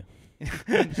against you.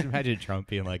 Just imagine Trump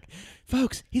being like,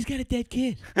 folks, he's got a dead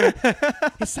kid.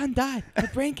 His son died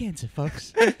of brain cancer,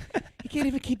 folks. He can't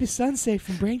even keep his son safe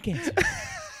from brain cancer.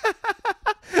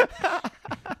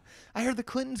 I heard the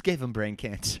Clintons gave him brain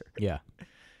cancer. Yeah.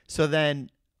 So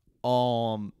then...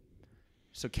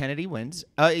 So Kennedy wins.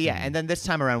 And then this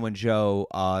time around when Joe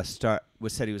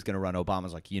said he was going to run, Obama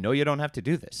was like, you don't have to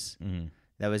do this.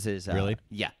 That was his... Really?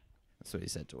 Yeah. That's what he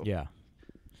said to him. Yeah.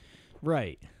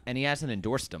 Right. And he hasn't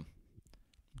endorsed him.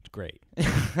 Great.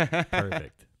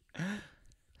 Perfect.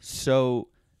 So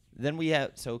then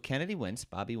Kennedy wins.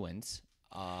 Bobby wins.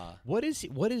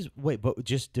 Wait, but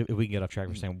just if we can get off track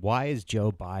for a second, why is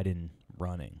Joe Biden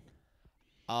running?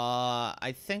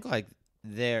 I think, like,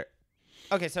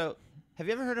 okay, so... Have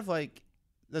you ever heard of, like,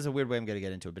 there's a weird way I'm going to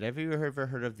get into it, but have you ever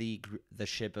heard of the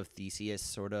ship of Theseus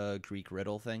sort of Greek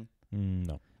riddle thing?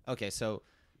 No. Okay, so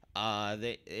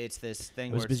it's this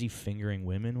thing I was where busy fingering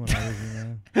women when I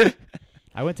was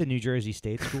I went to New Jersey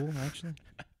State School, actually.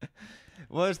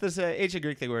 Well, it's this ancient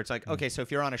Greek thing where it's like, okay, so if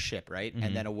you're on a ship, right,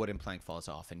 and then a wooden plank falls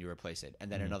off and you replace it,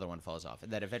 and then another one falls off,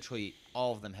 and then eventually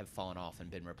all of them have fallen off and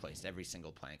been replaced, every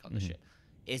single plank on the ship.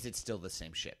 Is it still the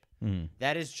same ship?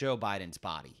 That is Joe Biden's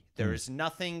body. There is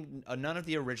nothing, none of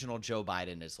the original Joe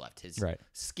Biden is left. His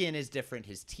skin is different,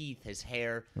 his teeth, his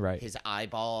hair, his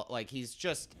eyeball. Like, he's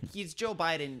Joe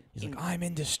Biden. He's like, I'm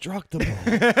indestructible.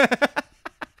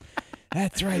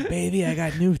 That's right, baby. I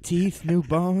got new teeth, new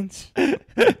bones,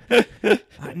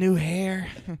 new hair.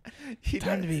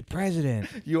 Time to be president.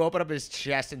 You open up his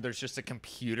chest and there's just a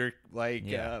computer,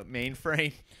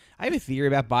 mainframe. I have a theory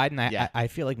about Biden. I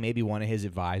feel like maybe one of his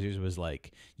advisors was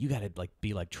like, "You got to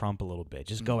be like Trump a little bit.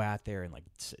 Just go out there and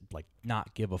like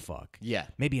not give a fuck. Yeah,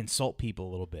 maybe insult people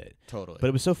a little bit. Totally. But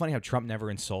it was so funny how Trump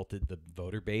never insulted the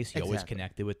voter base. He always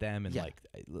connected with them and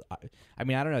I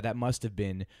mean, I don't know. That must have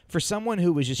been for someone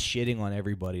who was just shitting on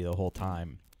everybody the whole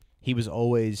time. He was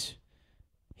always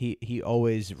he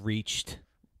always reached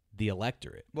the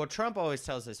electorate. Well, Trump always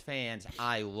tells his fans,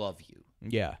 "I love you."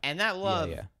 Yeah, and that love.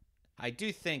 Yeah. I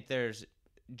do think there's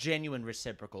genuine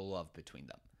reciprocal love between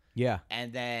them. Yeah.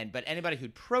 But anybody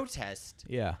who'd protest,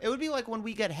 it would be like when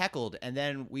we get heckled and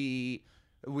then we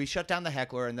shut down the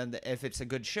heckler, and then if it's a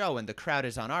good show and the crowd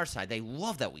is on our side, they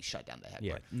love that we shut down the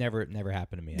heckler. Yeah, never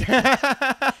happened to me.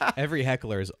 Every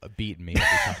heckler has beaten me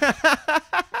every time.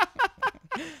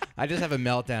 I just have a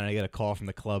meltdown and I get a call from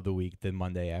the club the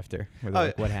Monday after. Where they're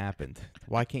like, what happened?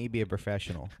 Why can't you be a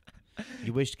professional?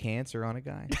 You wished cancer on a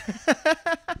guy?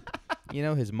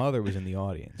 His mother was in the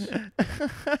audience,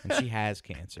 and she has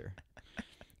cancer.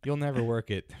 You'll never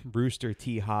work at Rooster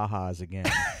T. Ha-Ha's again.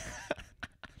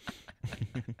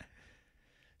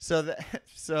 But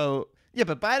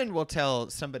Biden will tell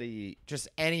somebody, just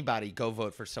anybody, go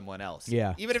vote for someone else.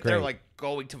 Yeah, even if they're like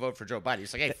going to vote for Joe Biden,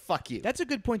 he's like, hey, fuck you. That's a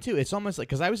good point too. It's almost like,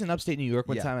 because I was in upstate New York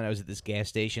one time, and I was at this gas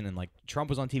station, and like Trump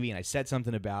was on TV, and I said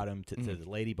something about him to the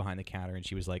lady behind the counter, and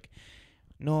she was like,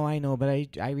 No, I know, but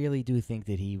I really do think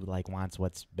that he like wants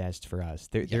what's best for us.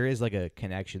 There is like a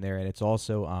connection there, and it's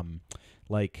also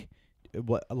like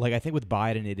I think with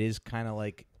Biden it is kind of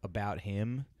like about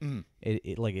him.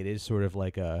 It is sort of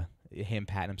like him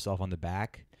patting himself on the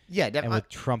back. Yeah, and with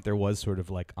Trump there was sort of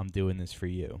like, I'm doing this for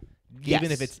you.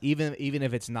 Yes. Even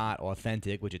if it's not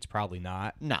authentic, which it's probably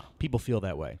not. No, people feel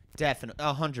that way. Definitely,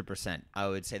 100%. I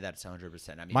would say that's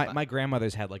 100%. I mean, my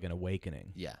grandmother's had like an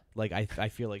awakening. Yeah, like I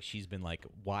feel like she's been like,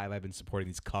 why have I been supporting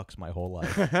these cucks my whole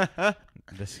life?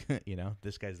 This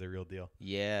this guy's the real deal.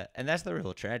 Yeah, and that's the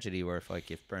real tragedy. Where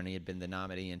if Bernie had been the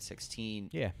nominee in 2016,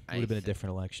 yeah, it would have been a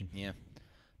different election. Yeah,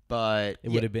 but it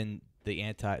would have been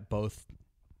the both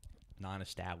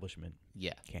non-establishment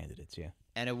candidates. Yeah.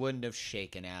 And it wouldn't have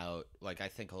shaken out, I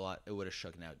think it would have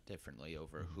shaken out differently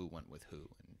over who went with who.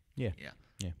 And yeah.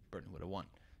 Bernie would have won.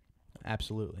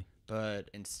 Absolutely. But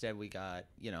instead we got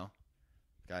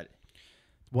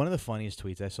one of the funniest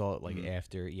tweets I saw,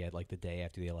 after, the day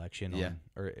after the election,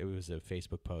 or it was a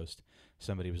Facebook post.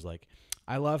 Somebody was like,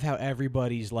 I love how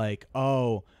everybody's like,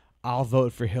 oh, I'll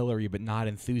vote for Hillary, but not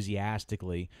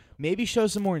enthusiastically. Maybe show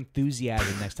some more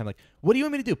enthusiasm next time. Like, what do you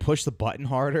want me to do? Push the button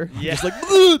harder? Yeah. Just like,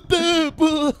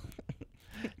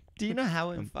 do you know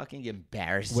how fucking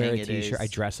embarrassing wear a it t-shirt? is? I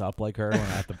dress up like her when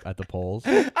at the polls.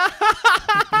 Just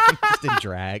in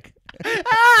drag.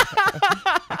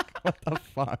 What the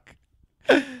fuck?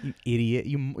 You idiot.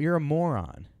 You're a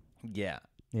moron. Yeah.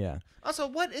 Yeah.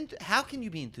 Also, how can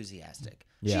you be enthusiastic?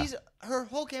 Yeah. Her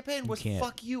whole campaign was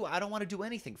fuck you. I don't want to do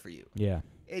anything for you. Yeah.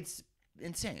 It's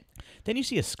insane. Then you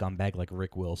see a scumbag like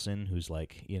Rick Wilson, who's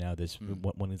like, this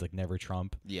one of these like never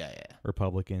Trump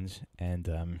Republicans,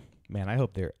 and man, I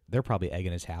hope they're probably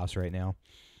egging his house right now.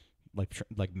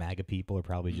 Like MAGA people are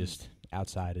probably just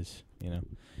outside his,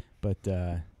 but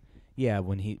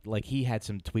when he had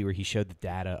some tweet where he showed the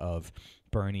data of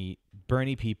Bernie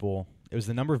people. It was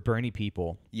the number of Bernie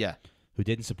people who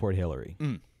didn't support Hillary.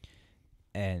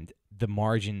 And the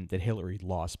margin that Hillary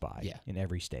lost by in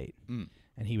every state. And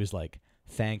he was like,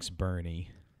 thanks, Bernie.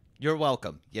 You're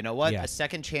welcome. You know what? A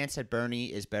second chance at Bernie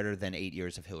is better than 8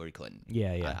 years of Hillary Clinton.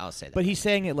 Yeah. I'll say that. But he's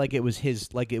saying it like it was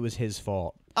his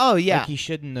fault. Oh, yeah. Like he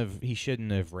shouldn't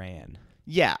have ran.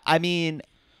 Yeah. I mean,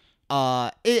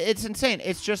 it's insane.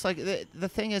 It's just like the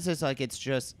thing is like it's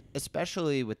just,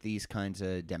 especially with these kinds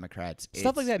of Democrats,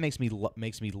 stuff like that makes me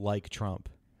like Trump.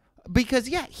 Because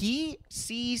he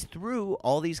sees through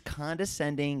all these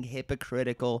condescending,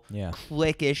 hypocritical,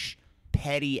 cliquish,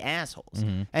 petty assholes,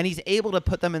 and he's able to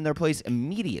put them in their place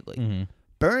immediately.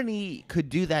 Bernie could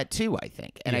do that too, I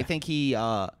think, and I think he.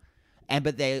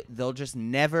 But they'll just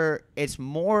never. It's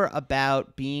more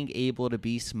about being able to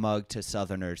be smug to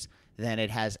Southerners than it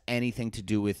has anything to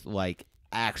do with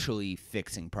actually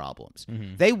fixing problems.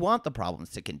 They want the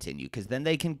problems to continue because then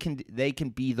they can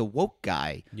be the woke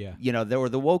guy. Or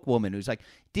the woke woman who's like,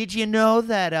 did you know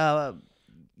that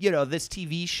this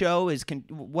TV show is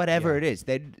whatever it is.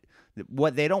 They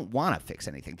don't want to fix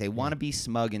anything. They want to be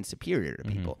smug and superior to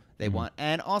people. They want,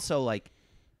 and also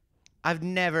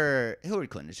Hillary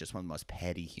Clinton is just one of the most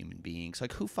petty human beings.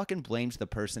 Like, who fucking blames the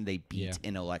person they beat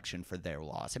in election for their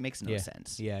loss? It makes no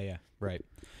sense. Yeah, right.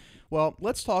 Well,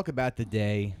 let's talk about the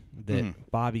day that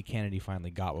Bobby Kennedy finally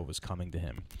got what was coming to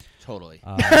him. Totally.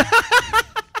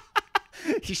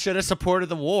 He should have supported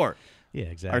the war. Yeah,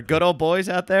 exactly. Our good old boys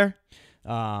out there.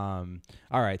 All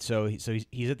right, so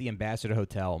he's at the Ambassador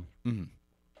Hotel,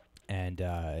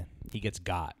 and he gets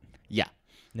got. Yeah.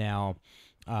 Now,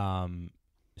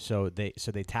 so they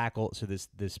tackle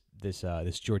this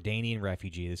Jordanian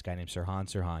refugee, this guy named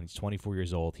Sirhan. He's 24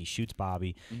 years old. He shoots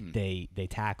Bobby. They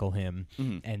tackle him,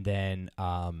 and then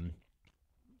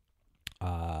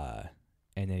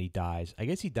he dies. I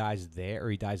guess he dies there,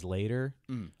 or he dies later.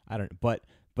 I don't. But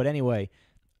anyway,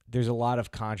 there's a lot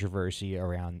of controversy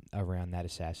around that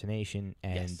assassination,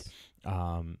 and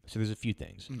so there's a few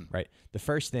things, right? The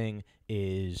first thing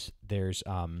is there's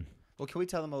Well, can we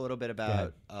tell them a little bit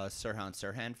about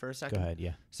Sirhan for a second? Go ahead,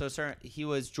 yeah. So, he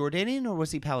was Jordanian or was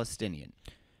he Palestinian?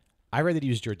 I read that he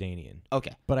was Jordanian.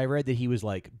 Okay. But I read that he was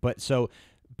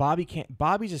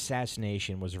Bobby's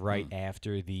assassination was right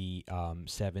after the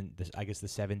 7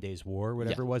 Days War,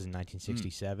 whatever it was, in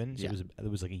 1967. So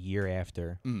it was like a year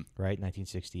after, right?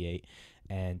 1968.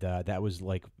 And that was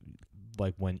like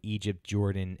when Egypt,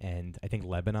 Jordan, and I think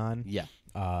Lebanon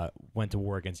went to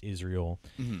war against Israel.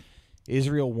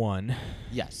 Israel won.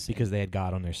 Yes. Because they had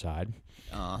God on their side.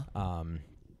 No,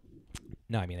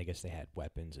 I mean, I guess they had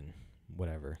weapons and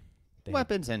whatever.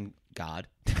 Weapons and God.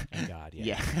 And God,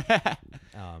 yeah.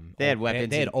 They had weapons.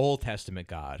 They had Old Testament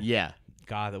God. Yeah.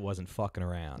 God that wasn't fucking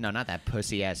around. No, not that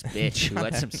pussy ass bitch who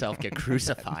lets himself get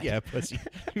crucified. Yeah,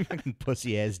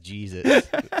 pussy ass Jesus.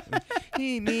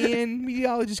 Hey man, we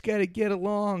all just gotta get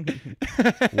along.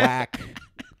 Whack.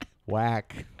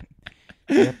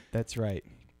 Yep, that's right.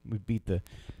 We beat the.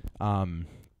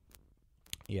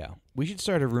 Yeah, we should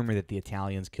start a rumor that the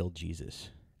Italians killed Jesus.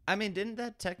 I mean, didn't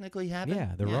that technically happen?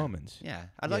 Yeah, the Romans. Yeah,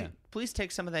 I'd like. Please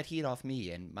take some of that heat off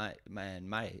me and my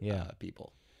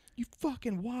people. You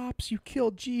fucking wops! You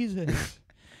killed Jesus.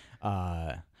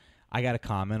 I got a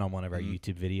comment on one of our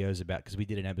YouTube videos about because we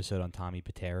did an episode on Tommy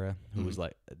Patera, who was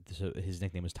like, so his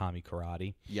nickname was Tommy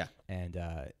Karate. Yeah, and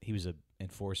he was a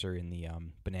enforcer in the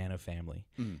Banana family,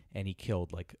 and he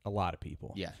killed like a lot of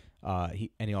people. Yeah,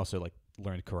 he also like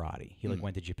learned karate. He like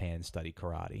went to Japan and studied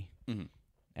karate,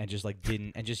 and just like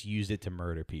just used it to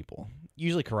murder people.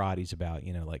 Usually karate's about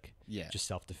like just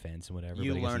self defense and whatever.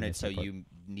 You learn it so you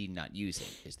need not use it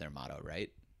is their motto, right?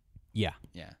 Yeah.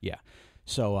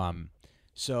 So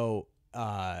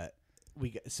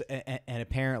and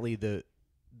apparently the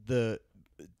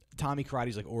Tommy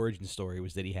Karate's like origin story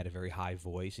was that he had a very high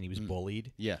voice and he was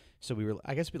bullied. Yeah. So we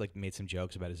like made some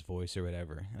jokes about his voice or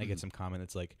whatever. And I get some comment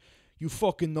that's like, "You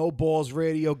fucking no balls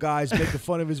radio guys making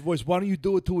fun of his voice. Why don't you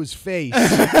do it to his face?"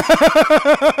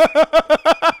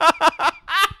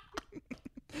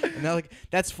 And like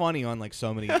that's funny on like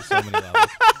so many levels.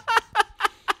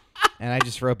 And I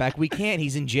just wrote back, "We can't.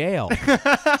 He's in jail.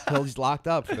 He's locked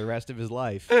up for the rest of his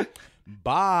life.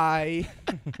 Bye."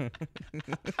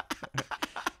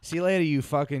 See you later, you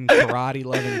fucking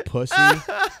karate-loving pussy.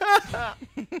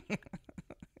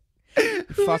 You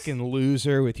fucking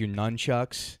loser with your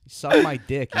nunchucks. Suck my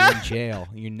dick. You're in jail.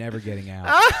 You're never getting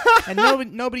out. And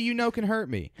nobody you know can hurt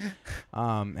me.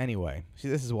 Anyway, see,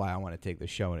 this is why I want to take the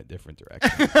show in a different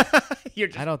direction.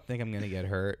 I don't think I'm going to get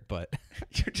hurt, but...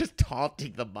 You're just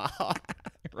taunting the mob.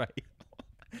 Right.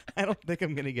 I don't think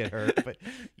I'm going to get hurt, but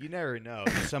you never know.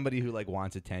 Somebody who like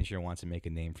wants attention or wants to make a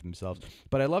name for themselves.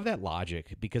 But I love that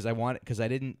logic because I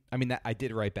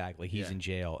did write back like he's in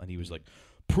jail and he was like,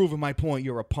 "Proving my point,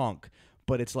 you're a punk."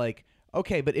 But it's like,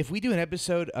 okay, but if we do an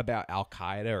episode about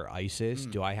Al-Qaeda or ISIS,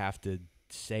 do I have to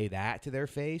say that to their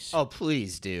face? Oh,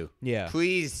 please do. Yeah.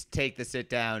 Please take the sit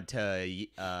down to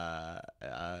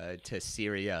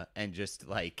Syria and just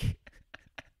like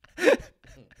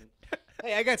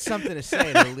Hey, I got something to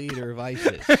say to the leader of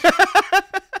ISIS.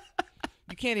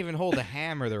 You can't even hold a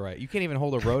hammer the right. You can't even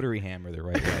hold a rotary hammer the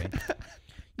right way.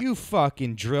 You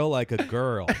fucking drill like a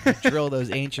girl. You drill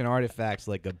those ancient artifacts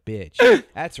like a bitch.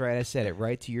 That's right. I said it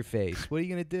right to your face. What are you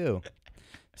gonna do?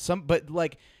 But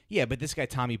this guy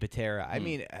Tommy Patera. I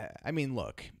mean,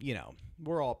 look.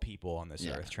 We're all people on this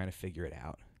earth trying to figure it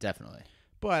out. Definitely.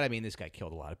 But I mean, this guy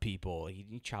killed a lot of people.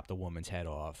 He chopped a woman's head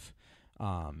off.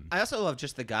 I also love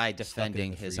just the guy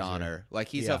defending his honor. Like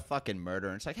he's a fucking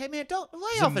murderer. It's like, hey man, don't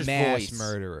lay off his voice.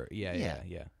 Murderer. Yeah.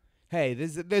 Hey,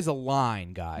 there's a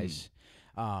line, guys.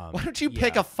 Why don't you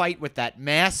pick a fight with that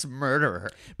mass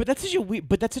murderer? But that's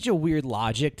such a weird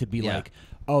logic to be like,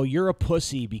 oh, you're a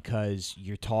pussy because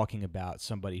you're talking about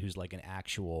somebody who's like an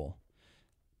actual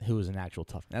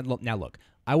tough. Now look,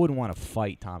 I wouldn't want to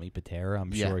fight Tommy Patera.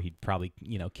 I'm sure he'd probably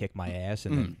kick my ass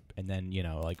and then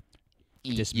like.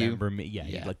 Eat dismember me.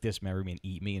 He'd like dismember me and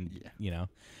eat me and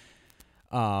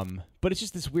but it's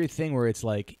just this weird thing where it's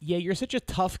like, you're such a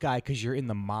tough guy because you're in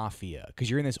the mafia,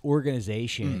 because you're in this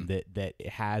organization that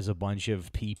has a bunch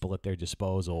of people at their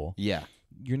disposal. Yeah.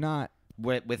 You're not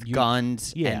with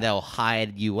guns and they'll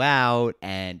hide you out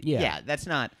and that's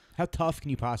not how tough can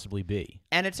you possibly be?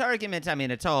 And its arguments, I mean,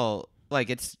 it's all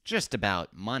like it's just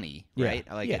about money, right?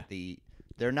 Like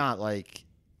they're not like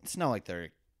it's not like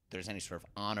there's any sort of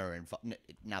honor involved.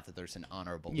 Not that there's an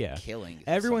honorable killing.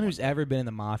 Everyone who's ever been in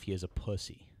the mafia is a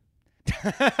pussy.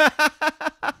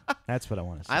 That's what I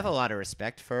want to say. I have a lot of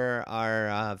respect for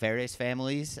our various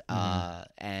families,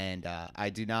 and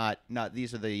I do not.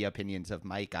 These are the opinions of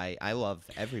Mike. I love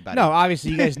everybody. No,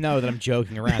 obviously you guys know that I'm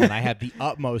joking around, and I have the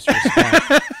utmost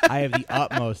respect. I have the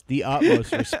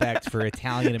utmost respect for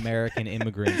Italian American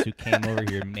immigrants who came over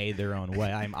here and made their own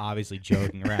way. I'm obviously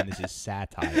joking around. This is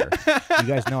satire. You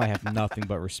guys know I have nothing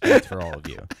but respect for all of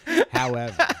you.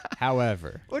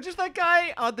 However, well, just that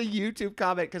guy on the YouTube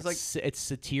comment because like it's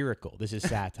satirical. This is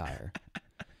satire.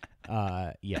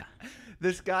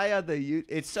 This guy on the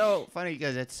it's so funny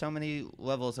because it's so many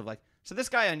levels of like. So this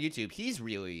guy on YouTube, he's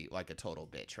really like a total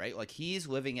bitch, right? Like he's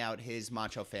living out his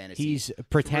macho fantasy. He's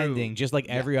pretending, just like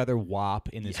every other wop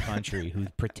in this country who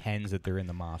pretends that they're in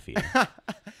the mafia.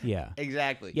 Yeah.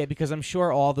 Exactly. Yeah, because I'm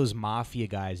sure all those mafia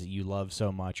guys that you love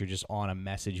so much are just on a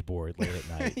message board late at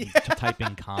night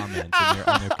typing comments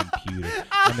on their computer,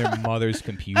 on their mother's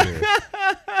computer.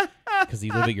 because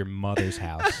you live at your mother's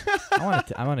house.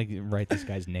 I want to write this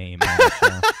guy's name on the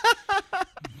show.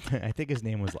 I think his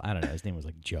name was, I don't know, his name was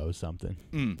like Joe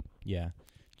something. Yeah.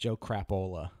 Joe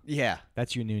Crapola. Yeah.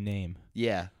 That's your new name.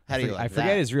 Yeah. How do you like I forget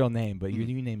that? his real name, but your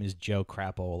new name is Joe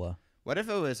Crapola. What if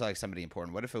it was like somebody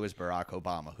important? What if it was Barack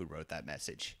Obama who wrote that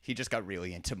message? He just got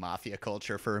really into mafia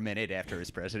culture for a minute after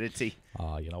his presidency.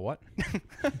 You know what?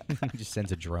 He just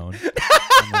sends a drone.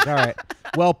 I'm like, all right.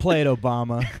 Well played,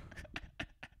 Obama.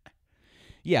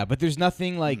 Yeah, but there's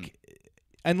nothing like,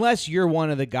 unless you're one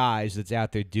of the guys that's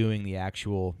out there doing the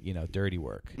actual, dirty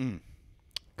work.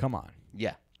 Come on.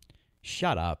 Yeah.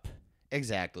 Shut up.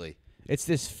 Exactly. It's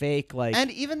this fake, like...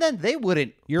 And even then, they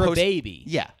wouldn't You're a baby.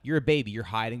 Yeah. You're a baby. You're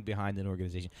hiding behind an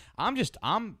organization. I'm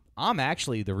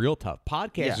actually the real tough.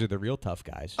 Podcasters are the real tough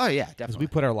guys. Oh, yeah, Because definitely. we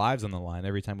put our lives on the line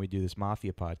every time we do this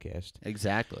Mafia podcast.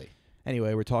 Exactly.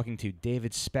 Anyway, we're talking to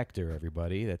David Spector,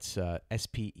 everybody. That's Spector.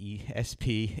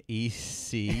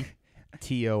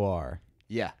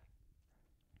 Yeah.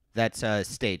 That's a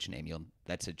stage name.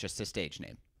 That's just a stage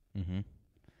name.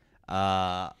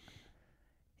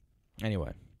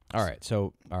 Anyway. All right.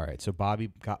 So Bobby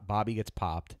gets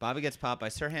popped. Bobby gets popped by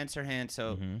Sirhan.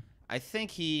 So I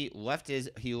think he left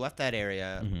that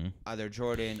area, either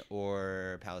Jordan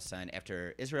or Palestine,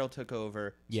 after Israel took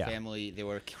over. His family, they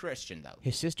were Christian though.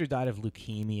 His sister died of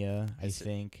leukemia, I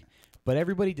think. But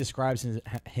everybody describes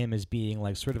him as being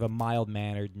like sort of a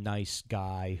mild-mannered, nice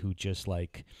guy who just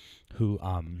like who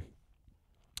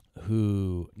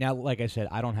now, like I said,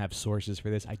 I don't have sources for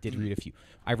this. I did read a few.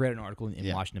 I read an article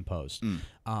in Washington Post,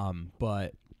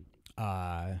 but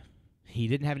he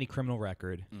didn't have any criminal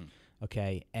record.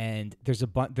 Okay, and there's a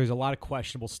lot of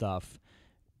questionable stuff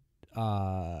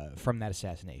from that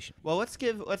assassination. Well, let's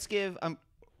give.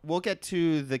 We'll get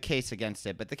to the case against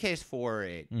it, but the case for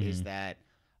it is that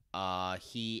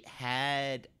he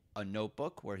had a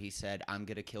notebook where he said, "I'm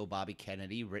gonna kill Bobby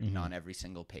Kennedy," written on every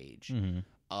single page.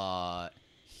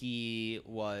 He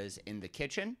was in the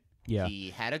kitchen. Yeah.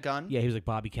 He had a gun. Yeah, he was like,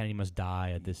 Bobby Kennedy must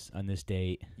die on this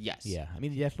date. Yes. Yeah, I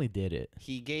mean, he definitely did it.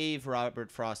 He gave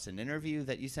Robert Frost an interview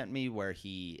that you sent me where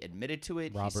he admitted to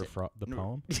it. Robert Frost, the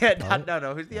poem? Yeah,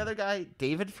 no. Who's the other guy?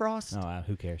 David Frost? Oh,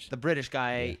 who cares? The British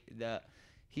guy.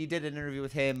 He did an interview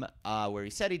with him where he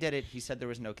said he did it. He said there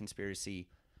was no conspiracy.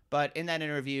 But in that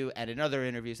interview and in other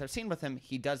interviews I've seen with him,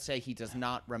 he does say he does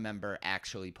not remember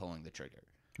actually pulling the trigger.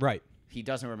 Right. He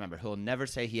doesn't remember. He'll never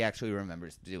say he actually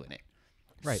remembers doing it.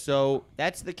 Right. So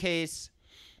that's the case.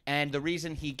 And the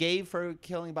reason he gave for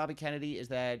killing Bobby Kennedy is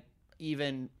that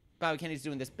even Bobby Kennedy's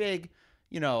doing this big,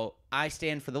 I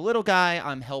stand for the little guy.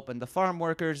 I'm helping the farm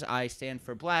workers. I stand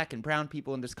for black and brown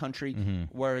people in this country.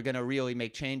 We're going to really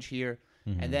make change here.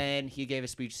 And then he gave a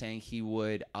speech saying he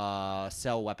would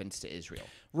sell weapons to Israel.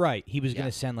 Right. He was going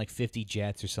to send like 50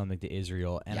 jets or something to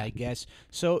Israel. And I guess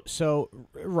so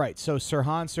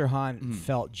Sirhan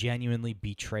felt genuinely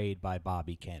betrayed by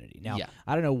Bobby Kennedy. Now,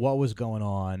 I don't know what was going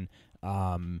on.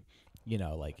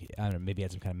 Like, I don't know, maybe he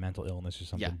had some kind of mental illness or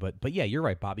something. Yeah. But yeah, you're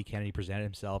right. Bobby Kennedy presented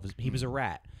himself as, he was a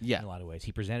rat in a lot of ways.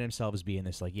 He presented himself as being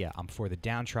this like, I'm for the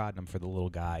downtrodden, I'm for the little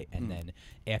guy. And then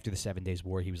after the 7 Days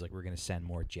War, he was like, we're going to send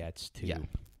more jets to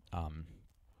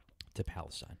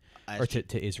Palestine or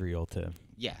to Israel.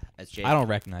 As Jay. I don't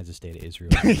recognize the state of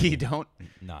Israel. You don't?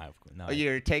 No.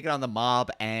 You're taking on the mob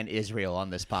and Israel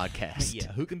on this podcast.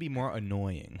 Yeah, who can be more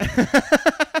annoying?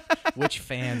 Which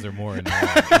fans are more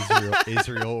annoying,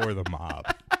 Israel or the mob?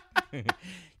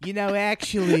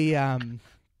 Actually,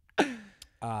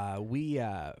 we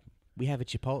have a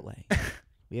Chipotle.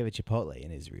 We have a Chipotle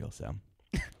in Israel, so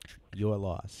your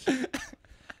loss.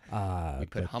 We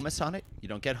put hummus on it. You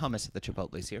don't get hummus at the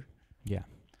Chipotles here. Yeah.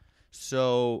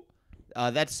 So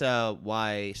that's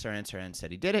why Sirhan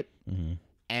said he did it.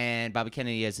 And Bobby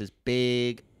Kennedy has this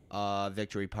big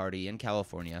victory party in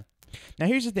California. Now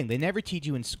here's the thing: they never teach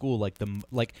you in school It's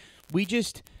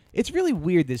really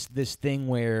weird this thing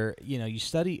where you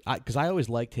study, because I always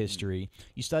liked history.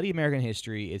 You study American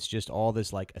history, it's just all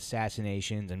this like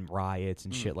assassinations and riots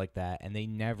and shit like that, and they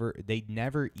never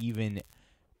even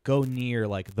go near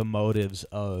like the motives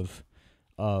of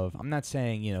I'm not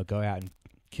saying go out and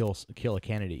kill a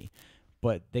Kennedy,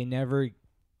 but they never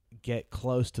get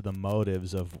close to the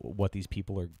motives of what these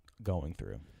people are going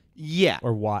through. Yeah.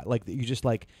 Or why? Like you're just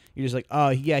like, oh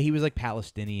yeah, he was like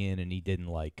Palestinian and he didn't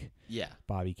like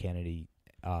Bobby Kennedy.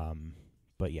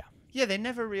 But yeah. Yeah, they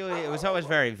never really. It was always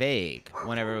very vague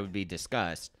whenever it would be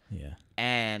discussed. Yeah.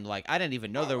 And like I didn't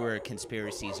even know there were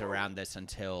conspiracies around this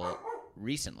until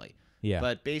recently. Yeah.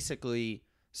 But basically,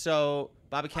 so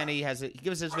Bobby Kennedy he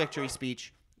gives his victory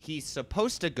speech. He's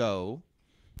supposed to go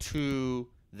to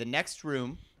the next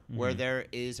room where there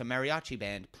is a mariachi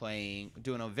band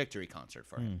doing a victory concert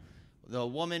for him. The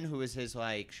woman who was his,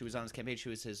 like, she was on his campaign, she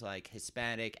was his, like,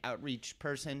 Hispanic outreach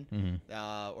person,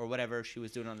 or whatever she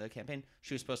was doing on the campaign.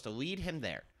 She was supposed to lead him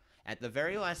there. At the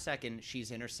very last second,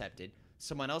 she's intercepted.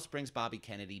 Someone else brings Bobby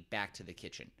Kennedy back to the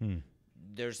kitchen.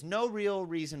 There's no real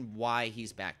reason why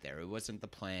he's back there. It wasn't the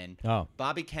plan.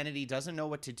 Bobby Kennedy doesn't know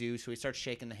what to do, so he starts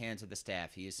shaking the hands of the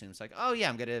staff. He assumes, like, oh, yeah,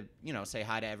 I'm going to, say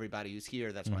hi to everybody who's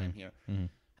here. That's why I'm here.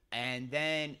 And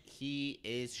then he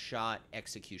is shot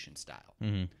execution style.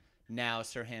 Now,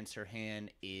 Sirhan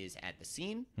is at the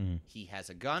scene. He has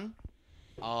a gun.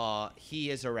 He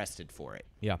is arrested for it.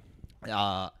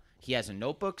 He has a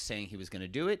notebook saying he was going to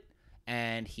do it,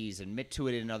 and he's admit to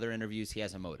it in other interviews. He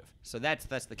has a motive. So that's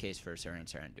the case for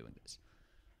Sirhan doing this.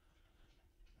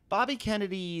 Bobby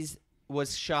Kennedy's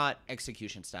was shot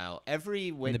execution style.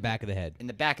 In the back of the head. In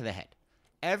the back of the head.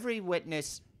 Every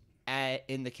witness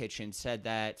in the kitchen said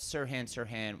that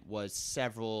Sirhan was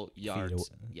several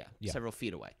yards, several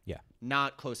feet away.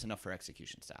 Not close enough for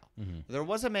execution style. There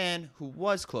was a man who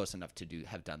was close enough to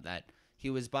have done that. He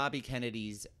was Bobby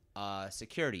Kennedy's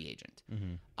security agent.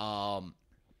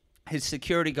 His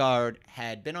security guard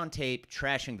had been on tape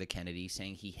trashing the Kennedy,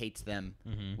 saying he hates them,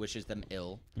 wishes them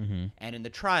ill. And in the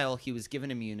trial, he was given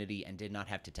immunity and did not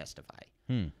have to testify.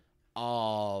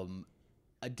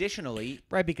 Additionally...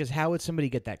 Right, because how would somebody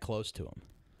get that close to him?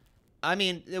 I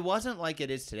mean, it wasn't like it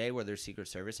is today where there's Secret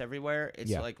Service everywhere. It's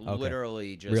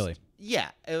literally just... Really? Yeah,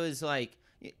 it was like...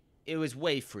 It was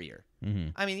way freer.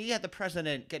 I mean, you had the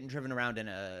president getting driven around in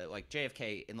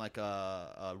JFK in like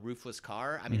a roofless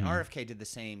car. I mean, RFK did the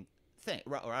same thing.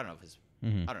 Or I don't know if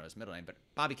his middle name, but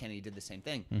Bobby Kennedy did the same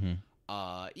thing.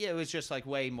 It was just like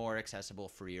way more accessible,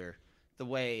 freer. The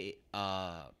way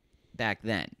back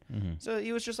then. So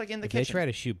he was just like in the kitchen. If they try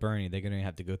to shoot Bernie, they're going to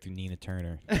have to go through Nina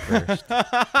Turner first.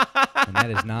 And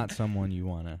that is not someone you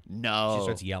want to... No. She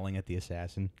starts yelling at the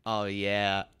assassin. Oh,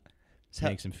 yeah.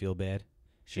 Makes him feel bad.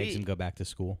 Makes him go back to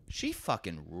school. She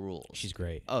fucking rules. She's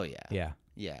great. Oh, yeah. Yeah.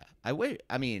 Yeah.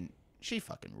 I mean, she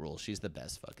fucking rules. She's the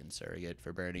best fucking surrogate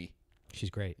for Bernie. She's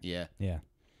great. Yeah. Yeah.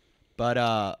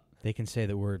 But, they can say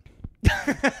the word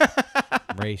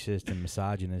racist and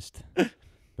misogynist,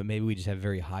 but maybe we just have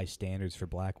very high standards for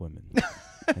black women.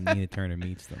 And Nina Turner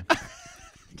meets them.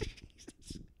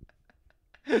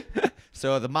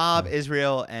 So the mob,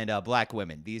 Israel, and black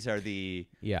women. These are the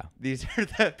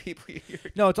people you're...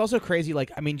 No, it's also crazy.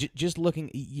 Like, I mean, just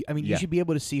looking. You should be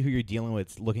able to see who you're dealing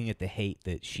with, looking at the hate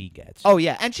that she gets. Oh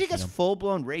yeah, and she gets full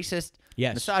blown racist,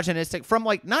 misogynistic from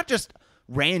like not just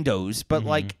randos, but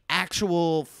like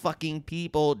actual fucking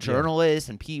people, journalists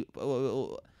and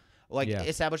people,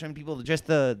 establishment people. Just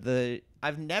the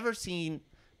I've never seen.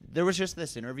 There was just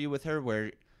this interview with her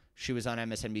where she was on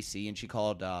MSNBC and she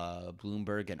called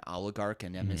Bloomberg an oligarch,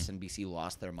 and MSNBC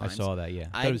lost their minds. I saw that. Yeah,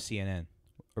 I thought it was CNN,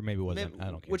 or maybe it wasn't.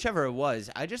 I don't care. Whichever it was,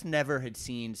 I just never had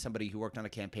seen somebody who worked on a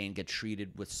campaign get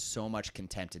treated with so much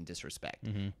contempt and disrespect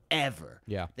ever.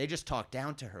 Yeah, they just talk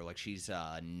down to her like she's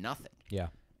nothing. Yeah.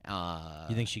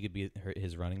 You think she could be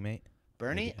his running mate?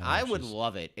 Bernie? I would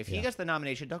love it. If he gets the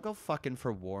nomination, don't go fucking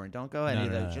for Warren. Don't go any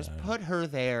of that. Just put her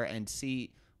there and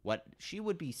see what... She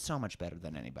would be so much better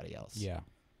than anybody else. Yeah.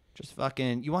 Just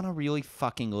fucking... You want to really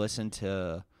fucking listen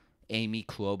to Amy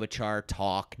Klobuchar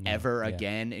talk ever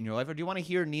again in your life? Or do you want to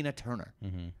hear Nina Turner?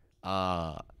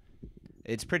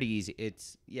 It's pretty easy.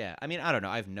 It's... Yeah. I mean, I don't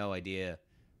know. I have no idea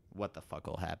what the fuck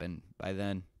will happen by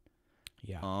then.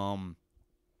 Yeah.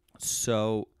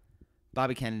 So,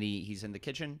 Bobby Kennedy, he's in the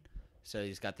kitchen. So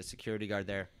he's got the security guard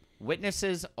there.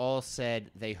 Witnesses all said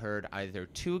they heard either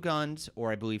 2 guns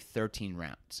or I believe 13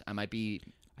 rounds. I think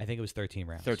it was 13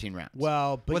 rounds. 13 rounds.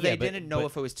 Well, they didn't know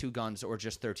if it was 2 guns or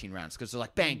just 13 rounds because they're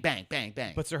like bang, bang, bang,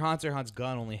 bang. But Sirhan's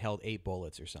gun only held 8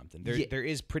 bullets or something. There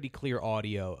is pretty clear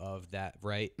audio of that,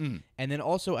 right? And then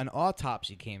also an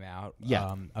autopsy came out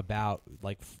about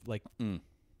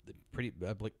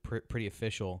pretty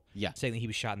official, saying that he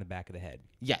was shot in the back of the head.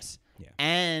 Yes. Yeah.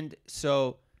 And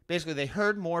so basically they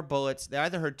heard more bullets. They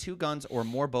either heard 2 guns or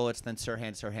more bullets than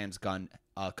Sirhan's gun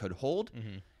could hold.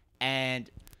 And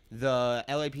the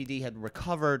LAPD had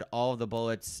recovered all of the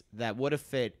bullets that would have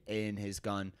fit in his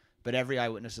gun. But every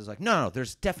eyewitness is like, no,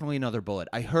 there's definitely another bullet.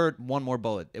 I heard one more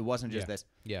bullet. It wasn't just this.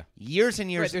 Yeah. Years and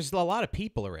years. Right, there's a lot of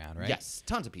people around, right? Yes,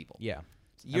 tons of people. Yeah.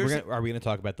 Are we going to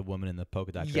talk about the woman in the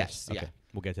polka dot dress? Yes. Okay.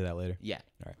 We'll get to that later. Yeah.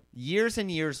 All right. Years and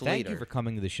years later. Thank you for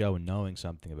coming to the show and knowing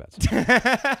something about something.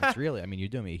 It's really, I mean, you're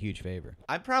doing me a huge favor.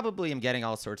 I probably am getting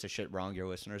all sorts of shit wrong. Your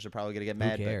listeners are probably going to get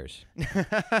mad. Who cares?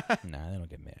 Nah, they don't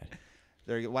get mad.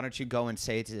 Why don't you go and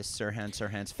say it to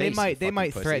Sirhan's face? They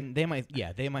might pussy. threaten. They might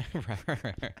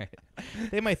right.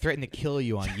 They might threaten to kill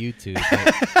you on YouTube.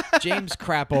 But James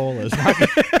Crapola is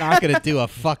not going to do a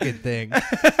fucking thing.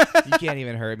 You can't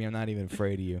even hurt me. I'm not even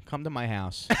afraid of you. Come to my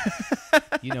house.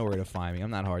 You know where to find me.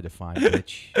 I'm not hard to find,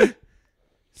 bitch.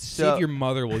 See if your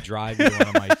mother will drive you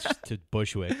to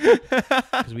Bushwick,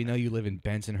 because we know you live in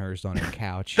Bensonhurst on a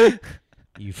couch.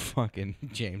 You fucking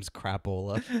James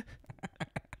Crapola.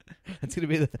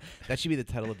 That should be the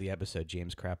title of the episode,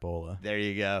 James Crapola. There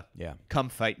you go. Yeah. Come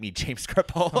fight me, James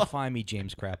Crapola. Come find me,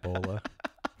 James Crapola.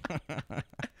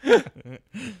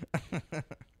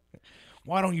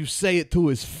 Why don't you say it to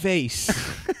his face?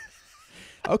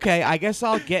 Okay, I guess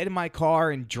I'll get in my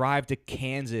car and drive to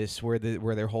Kansas where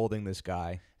they're holding this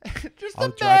guy. Just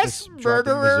I'll a mass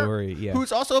murderer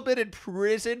who's also been in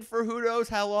prison for who knows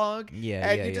how long. Yeah,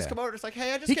 and yeah, you just come over and it's like,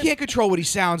 hey, he can't control what he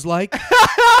sounds like.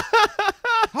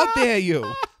 How dare you?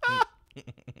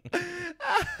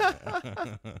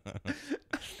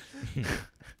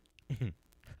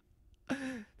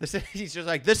 He's just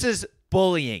like, this is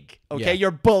bullying. Okay, Yeah.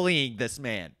 you're bullying this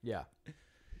man. Yeah.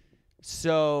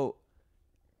 So,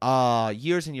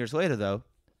 years and years later, though,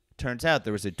 turns out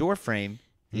there was a door frame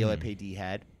the LAPD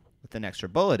had with an extra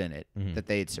bullet in it that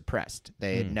they had suppressed.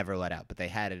 They had never let out, but they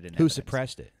had it in Who evidence.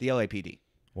 suppressed it? The LAPD.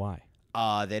 Why?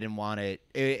 They didn't want it.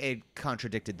 It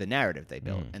contradicted the narrative they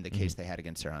built and the case they had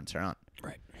against Sirhan.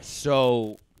 Right.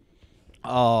 So,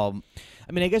 I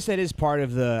mean, I guess that is part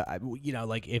of the,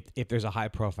 like if there's a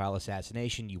high-profile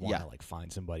assassination, you want to like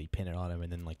find somebody, pin it on him,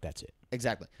 and then like that's it.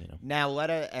 Exactly. Now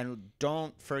and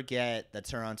don't forget that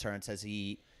Sirhan says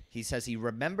he says he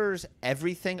remembers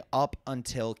everything up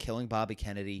until killing Bobby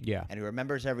Kennedy. Yeah. And he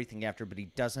remembers everything after, but he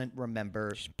doesn't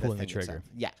remember pulling the thing trigger. itself.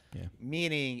 Yeah.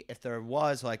 Meaning, if there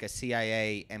was like a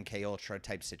CIA MK Ultra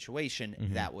type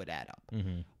situation, that would add up.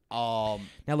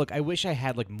 Now, look, I wish I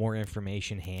had like more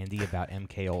information handy about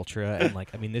MK Ultra, and like,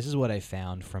 I mean, this is what I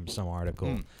found from some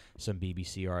article, some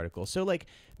BBC article. So, like,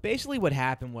 basically, what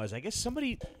happened was, I guess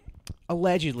somebody,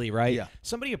 allegedly, right? Yeah.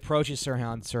 Somebody approaches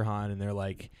Sirhan, and they're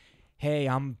like, "Hey,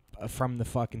 I'm from the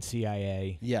fucking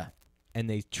CIA." Yeah. And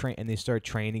they start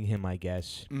training him, I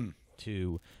guess,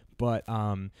 to. But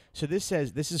so this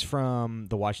is from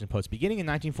the Washington Post. Beginning in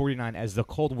 1949, as the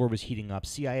Cold War was heating up,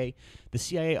 the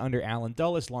CIA under Allen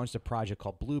Dulles launched a project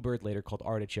called Bluebird, later called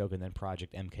Artichoke, and then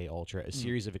Project MK Ultra, a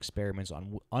series of experiments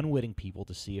on unwitting people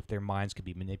to see if their minds could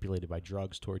be manipulated by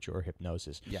drugs, torture, or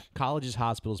hypnosis. Yeah. Colleges,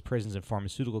 hospitals, prisons, and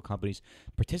pharmaceutical companies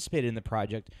participated in the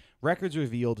project. Records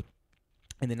revealed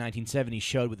in the 1970s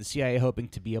showed with the CIA hoping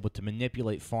to be able to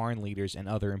manipulate foreign leaders and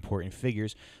other important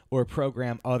figures or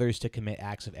program others to commit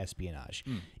acts of espionage.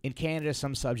 In Canada,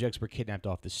 some subjects were kidnapped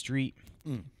off the street.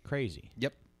 Crazy.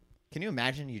 Yep. Can you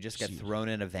imagine you just get thrown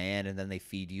in a van and then they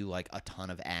feed you like a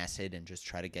ton of acid and just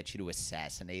try to get you to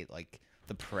assassinate like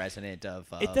the president of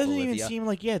It doesn't Bolivia? even seem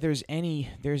like there's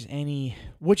any,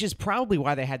 which is probably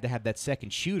why they had to have that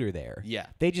second shooter there. Yeah.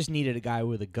 They just needed a guy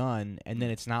with a gun, and then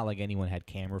it's not like anyone had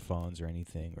camera phones or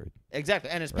anything. Or Exactly,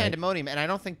 and it's Right. pandemonium. And I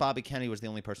don't think Bobby Kennedy was the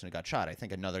only person who got shot. I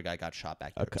think another guy got shot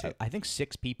back there too. I think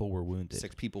 6 people were wounded.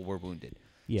 6 people were wounded.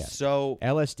 Yeah. So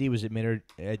LSD was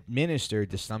administered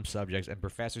to some subjects, and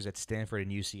professors at Stanford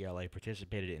and UCLA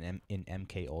participated in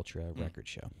MK Ultra record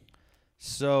show.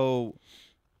 So,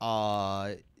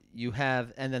 you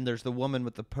have, and then there's the woman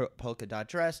with the polka dot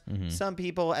dress. Some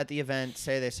people at the event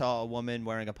say they saw a woman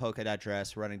wearing a polka dot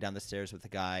dress running down the stairs with a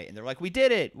guy, and they're like, "We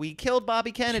did it! We killed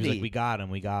Bobby Kennedy!" She was like,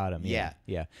 we got him. Yeah.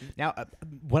 Now,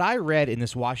 what I read in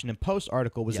this Washington Post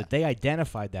article was that they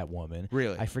identified that woman.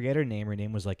 Really? I forget her name. Her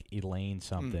name was like Elaine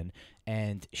something,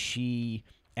 and she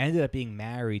ended up being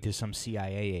married to some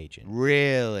CIA agent.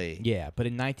 Really? Yeah, but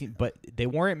but they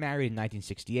weren't married in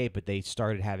 1968, but they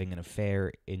started having an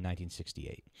affair in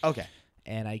 1968. Okay.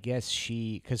 And I guess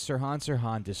because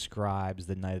Sirhan describes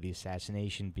the night of the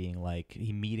assassination being like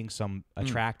he meeting some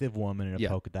attractive woman in a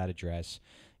polka dotted dress.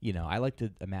 I like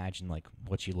to imagine like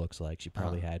what she looks like. She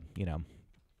probably had,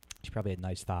 she probably had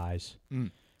nice thighs,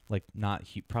 like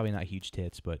probably not huge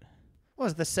tits, but Well,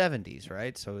 it was the 70s,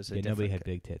 right? So it was nobody had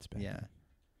big tits back then.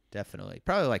 Definitely.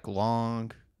 Probably like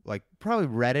long, like probably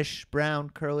reddish brown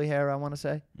curly hair, I want to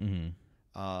say.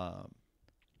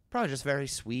 Probably just very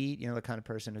sweet, the kind of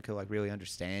person who could like really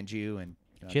understand you. And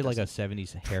she had like a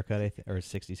 70s haircut or a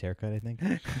 60s haircut, I think.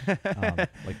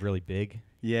 Like really big.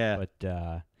 Yeah.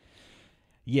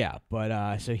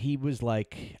 But so he was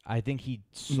like, I think he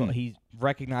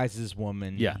recognizes this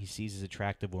woman. Yeah. He sees this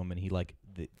attractive woman. He like,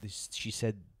 she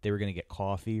said they were going to get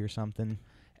coffee or something.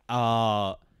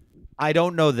 I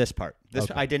don't know this part.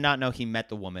 Okay. I did not know he met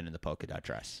the woman in the polka dot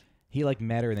dress. He like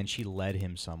met her and then she led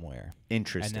him somewhere.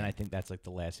 Interesting. And then I think that's like the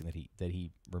last thing that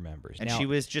he remembers. And now, she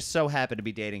was just so happened to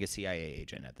be dating a CIA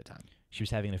agent at the time. She was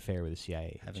having an affair with a CIA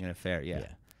agent. Having an affair, yeah.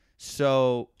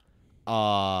 So,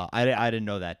 I didn't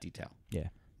know that detail. Yeah.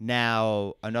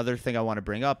 Now, another thing I want to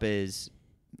bring up is,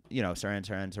 Sirhan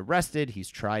Sirhan's arrested. He's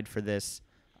tried for this.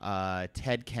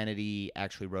 Ted Kennedy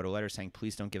actually wrote a letter saying,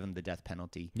 please don't give him the death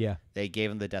penalty. Yeah. They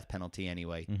gave him the death penalty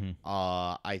anyway. Mm-hmm.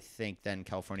 I think then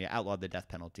California outlawed the death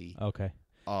penalty. Okay.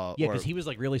 Yeah, because he was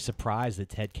like really surprised that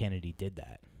Ted Kennedy did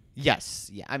that. Yes.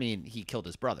 Yeah. I mean, he killed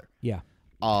his brother. Yeah.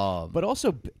 But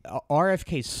also,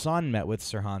 RFK's son met with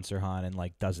Sirhan Sirhan and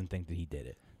like doesn't think that he did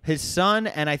it. His son,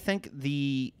 and I think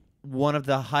a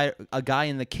guy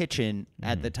in the kitchen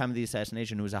at the time of the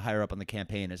assassination who was a higher up on the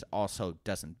campaign also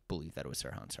doesn't believe that it was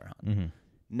Sirhan Sirhan. Mm-hmm.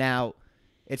 Now,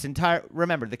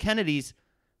 remember, the Kennedys,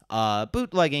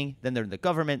 bootlegging, then they're in the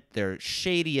government, they're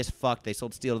shady as fuck, they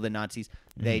sold steel to the Nazis,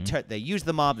 they used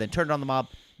the mob, then turned on the mob,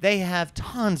 they have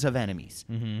tons of enemies.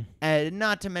 Mm-hmm. And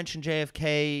not to mention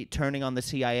JFK turning on the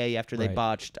CIA after they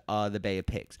botched the Bay of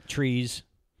Pigs. Trees.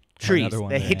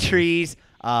 They hate trees,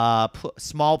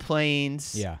 small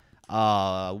planes. Yeah.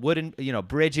 Wooden,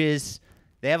 bridges.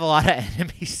 They have a lot of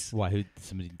enemies. Why?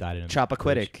 Somebody died in a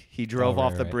Chappaquiddick. bridge? He drove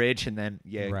off the bridge and then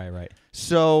Right.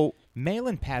 So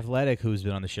Malin Pavletic, who's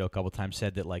been on the show a couple times,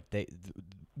 said that like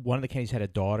one of the Kennedys had a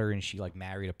daughter and she like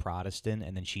married a Protestant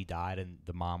and then she died and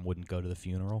the mom wouldn't go to the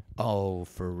funeral. Oh,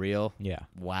 for real? Yeah.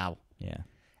 Wow. Yeah.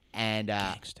 And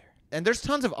gangster. And there's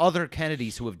tons of other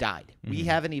Kennedys who have died. Mm-hmm. We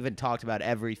haven't even talked about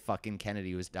every fucking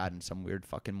Kennedy who has died in some weird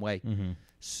fucking way. Mm-hmm.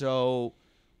 So,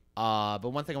 but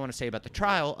one thing I want to say about the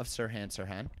trial of Sirhan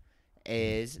Sirhan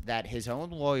is that his own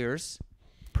lawyers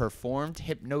performed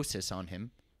hypnosis on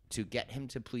him to get him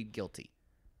to plead guilty.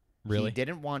 Really? He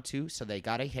didn't want to, so they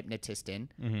got a hypnotist in,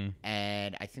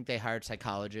 and I think they hired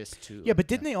psychologists to... Yeah, but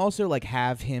didn't they also like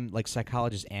have him, like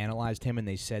psychologists analyzed him and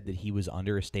they said that he was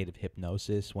under a state of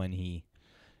hypnosis when he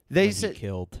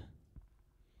killed?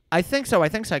 I think so. I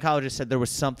think psychologists said there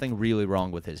was something really wrong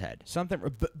with his head.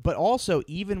 But also,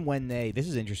 even when this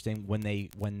is interesting, when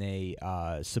they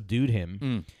subdued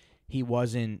him, he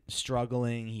wasn't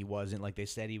struggling. He wasn't, like they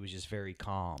said, he was just very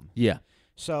calm. Yeah.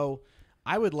 So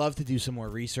I would love to do some more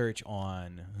research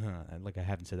on, like I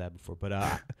haven't said that before, but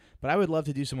I would love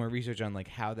to do some more research on like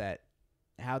how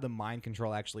the mind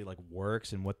control actually like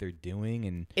works and what they're doing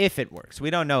and if it works.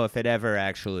 We don't know if it ever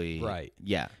actually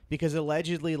Yeah. Because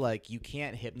allegedly like you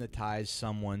can't hypnotize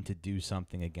someone to do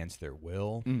something against their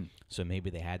will. So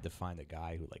maybe they had to find a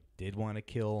guy who like did want to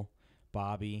kill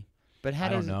Bobby. But I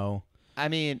don't know. I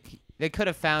mean, they could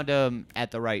have found him at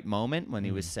the right moment when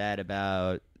he was sad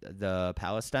about the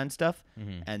Palestine stuff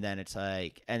and then it's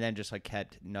like just like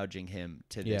kept nudging him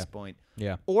to this point.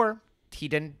 Yeah. Or he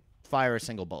didn't fire a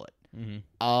single bullet.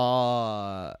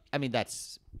 I mean,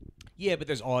 that's... Yeah, but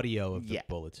there's audio of the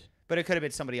bullets. But it could have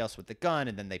been somebody else with the gun,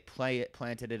 and then they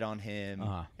planted it on him,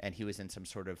 and he was in some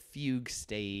sort of fugue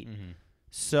state.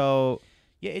 So...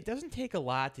 Yeah, it doesn't take a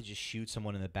lot to just shoot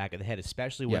someone in the back of the head,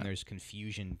 especially when there's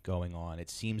confusion going on. It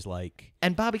seems like...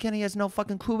 And Bobby Kennedy has no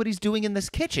fucking clue what he's doing in this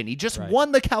kitchen. He just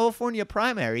won the California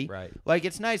primary. Right. Like,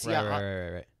 it's nice.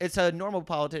 Right. It's a normal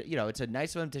politician. It's a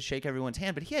nice of him to shake everyone's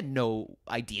hand, but he had no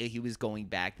idea he was going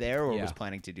back there or was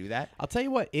planning to do that. I'll tell you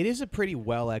what, it is a pretty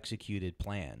well-executed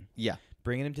plan. Yeah.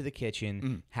 Bringing him to the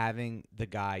kitchen, having the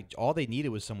guy... All they needed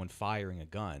was someone firing a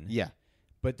gun. Yeah.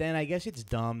 But then I guess it's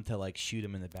dumb to like shoot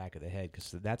him in the back of the head because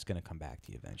that's going to come back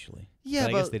to you eventually. Yeah,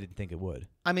 but I guess they didn't think it would.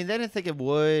 I mean, they didn't think it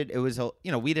would. It was,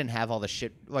 we didn't have all the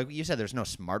shit. Like you said, there's no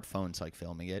smartphones like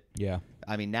filming it. Yeah.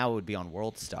 I mean, now it would be on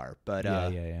World Star, but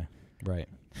yeah. Right.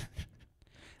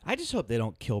 I just hope they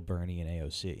don't kill Bernie and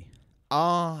AOC.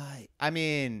 I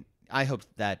mean, I hope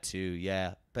that too.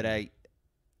 Yeah, but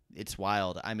it's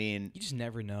wild. I mean, you just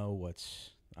never know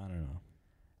I don't know.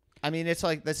 I mean, it's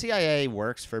like the CIA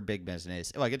works for big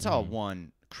business. Like, it's all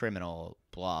one criminal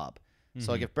blob.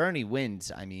 So, like, if Bernie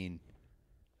wins, I mean,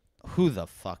 who the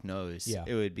fuck knows? Yeah.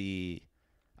 It would be...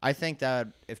 I think that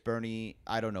if Bernie...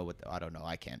 I don't know.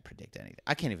 I can't predict anything.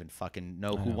 I can't even fucking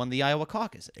know who won the Iowa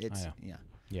caucus. It's...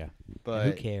 Yeah. But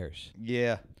who cares?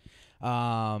 Yeah.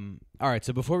 All right,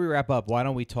 so before we wrap up, why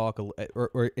don't we talk...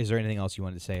 Or is there anything else you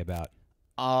wanted to say about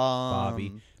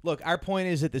Bobby? Look, our point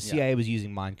is that the CIA was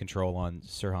using mind control on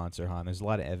Sirhan Sirhan. There's a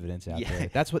lot of evidence out there.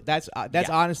 That's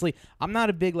honestly, I'm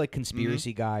not a big like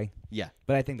conspiracy guy. Yeah,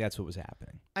 but I think that's what was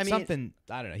happening. I mean, something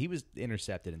I don't know. He was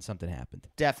intercepted and something happened.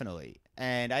 Definitely,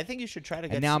 and I think you should try to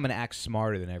get. And now I'm gonna act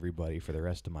smarter than everybody for the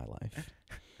rest of my life.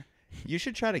 You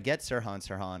should try to get Sirhan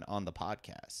Sirhan on the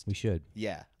podcast. We should.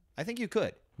 Yeah, I think you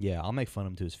could. Yeah, I'll make fun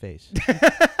of him to his face.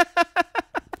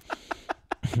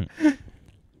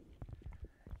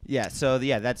 Yeah, so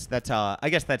that's I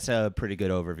guess that's a pretty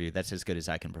good overview. That's as good as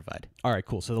I can provide. All right,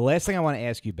 cool. So the last thing I want to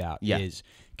ask you about is,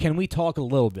 can we talk a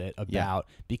little bit about,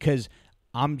 because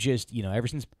I'm just, ever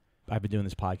since I've been doing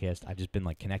this podcast, I've just been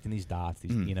like connecting these dots,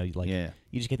 these, you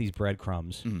just get these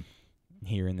breadcrumbs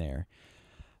here and there.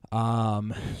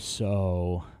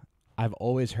 So I've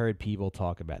always heard people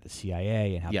talk about the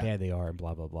CIA and how bad they are and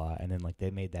blah, blah, blah. And then like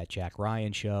they made that Jack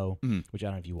Ryan show, which I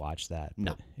don't know if you watched that.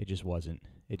 No. But it just wasn't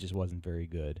very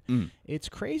good. It's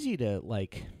crazy to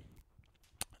like,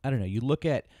 I don't know, you look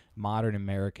at modern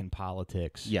American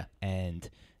politics and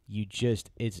you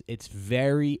just, it's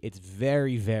very,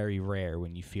 very rare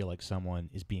when you feel like someone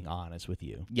is being honest with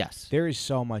you. Yes. There is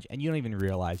so much, and you don't even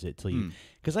realize it till you,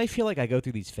 because I feel like I go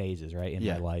through these phases, right, in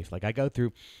my life. Like I go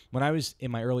through, when I was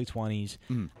in my early 20s,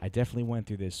 I definitely went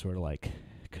through this sort of like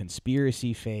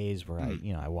conspiracy phase where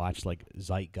I watched like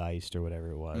Zeitgeist or whatever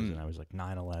it was, and I was like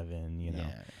 9/11,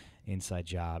 Inside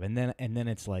Job, and then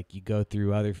it's like you go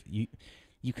through other,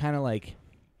 you kind of like,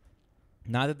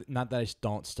 not that I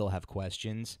don't still have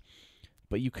questions,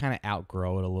 but you kind of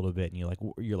outgrow it a little bit, and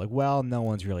you're like, well, no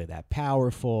one's really that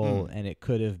powerful, and it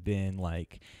could have been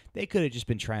like they could have just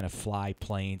been trying to fly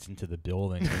planes into the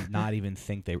building and not even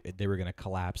think they were going to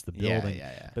collapse the building.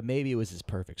 But maybe it was this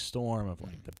perfect storm of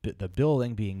like the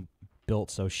building being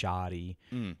built so shoddy,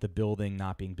 the building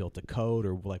not being built to code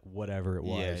or like whatever it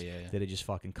was, that it just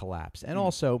fucking collapsed. And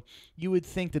also, you would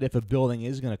think that if a building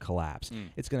is going to collapse,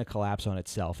 it's going to collapse on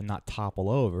itself and not topple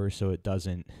over, so it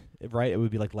doesn't, right? It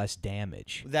would be like less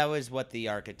damage. That was what the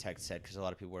architect said, because a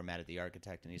lot of people were mad at the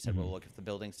architect, and he said, well, look, if the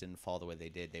buildings didn't fall the way they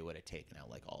did, they would have taken out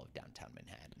like all of downtown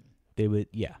Manhattan. They would,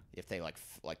 if they like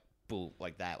boom,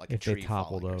 like that, like if a tree they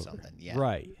toppled falling over or something.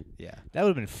 Right. That would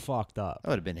have been fucked up. That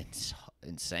would have been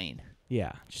insane.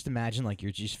 Yeah, just imagine like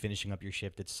you're just finishing up your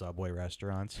shift at Subway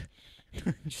restaurants.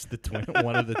 Just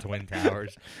one of the twin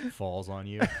towers falls on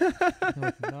you.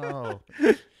 Like, no.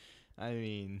 I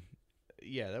mean,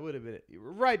 that would have been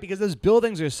right, because those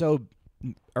buildings are so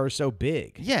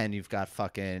big. Yeah, and you've got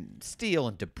fucking steel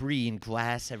and debris and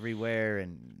glass everywhere,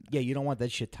 and you don't want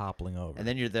that shit toppling over. And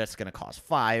then that's gonna cause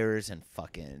fires and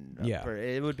fucking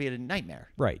it would be a nightmare.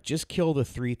 Right, just kill the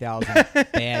 3,000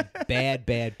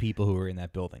 bad people who were in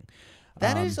that building.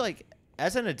 That is like,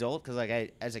 as an adult, because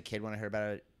like as a kid when I heard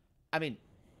about it, I mean,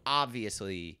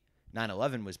 obviously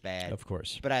 9/11 was bad, of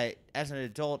course, but as an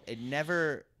adult, it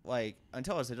never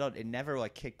until I was an adult, it never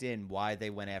like kicked in why they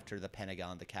went after the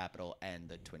Pentagon, the Capitol, and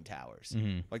the Twin Towers.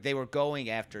 Like they were going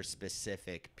after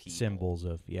specific people. Symbols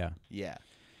of yeah.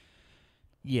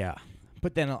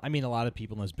 But then, I mean, a lot of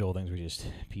people in those buildings were just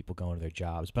people going to their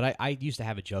jobs. But I used to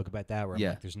have a joke about that where I'm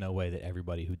like, there's no way that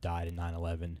everybody who died in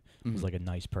 9/11 was like a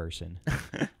nice person.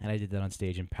 And I did that on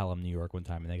stage in Pelham, New York one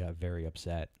time, and they got very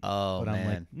upset. Oh, but man. I'm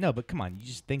like, no, but come on. You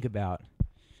just think about,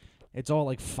 it's all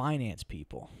like finance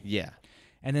people. Yeah.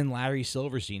 And then Larry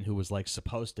Silverstein, who was like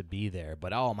supposed to be there,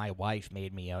 but my wife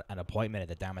made me an appointment at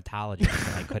the dermatologist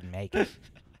and I couldn't make it.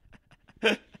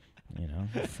 Get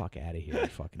the fuck out of here, you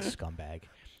fucking scumbag.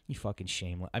 You fucking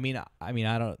shameless. I mean,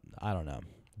 I don't know.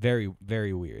 Very,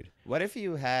 very weird. What if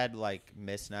you had like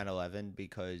missed 9/11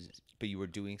 but you were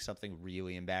doing something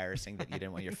really embarrassing that you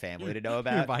didn't want your family to know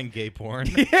about? You're buying gay porn.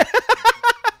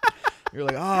 You're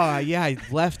like, oh yeah, I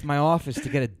left my office to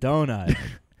get a donut.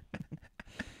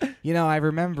 I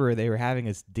remember they were having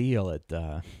this deal at.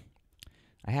 I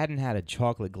hadn't had a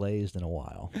chocolate glazed in a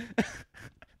while.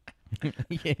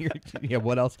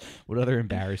 What else? What other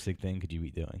embarrassing thing could you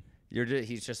be doing?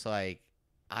 He's just like,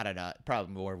 I don't know,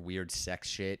 probably more weird sex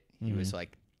shit. He was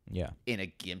like, in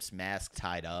a Gimp's mask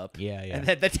tied up. Yeah. And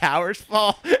then the towers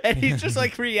fall, and he's just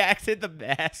like reacts to the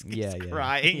mask. He's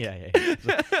crying. Yeah.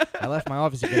 I left my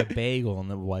office to get a bagel,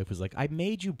 and the wife was like, I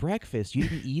made you breakfast. You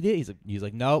didn't eat it? He's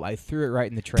like, no, I threw it right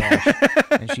in the trash.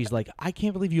 And she's like, I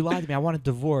can't believe you lied to me. I want a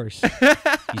divorce.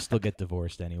 You still get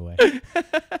divorced anyway.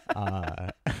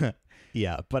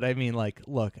 But I mean, like,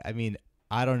 look, I mean,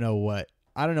 I don't know what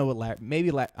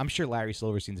I'm sure Larry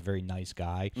Silverstein's a very nice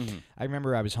guy. I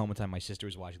remember I was home one time. My sister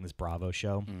was watching this Bravo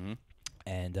show,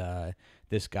 and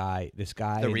this guy,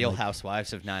 the Real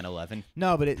Housewives of 9/11.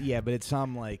 No, but it's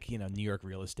some like New York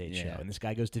real estate show, and this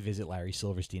guy goes to visit Larry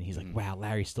Silverstein. He's like, wow,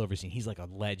 Larry Silverstein, he's like a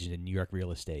legend in New York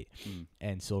real estate.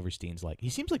 And Silverstein's like, he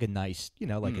seems like a nice, a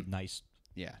nice,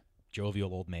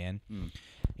 jovial old man.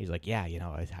 He's like, yeah,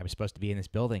 I was supposed to be in this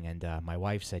building, and my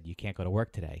wife said, you can't go to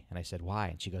work today. And I said, why?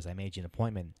 And she goes, I made you an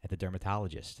appointment at the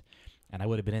dermatologist. And I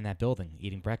would have been in that building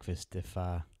eating breakfast if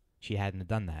she hadn't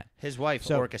done that. His wife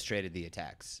orchestrated the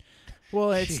attacks.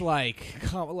 Well, it's like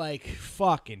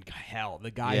fucking hell.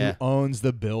 The guy who owns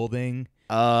the building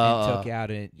and took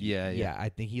out an yeah. I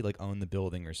think he like owned the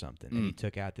building or something, and he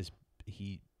took out this.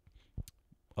 He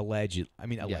allegedly.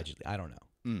 I don't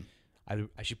know.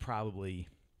 I should probably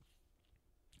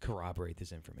corroborate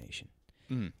this information.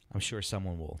 I'm sure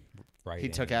someone will write. He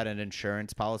took out an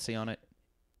insurance policy on it.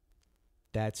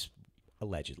 That's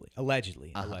allegedly.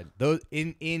 Those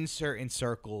in certain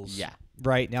circles. Yeah.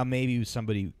 Right now, maybe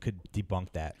somebody could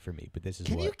debunk that for me, but this is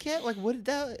Can you get like what did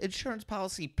that insurance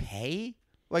policy pay?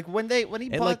 Like when he it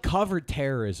bought like covered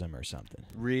terrorism or something.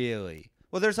 Really?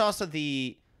 Well, there's also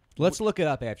the. Let's look it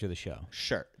up after the show.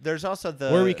 Sure. There's also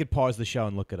the. Or we could pause the show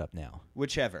and look it up now.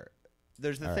 Whichever.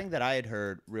 There's the thing that I had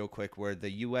heard real quick where the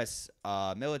U.S.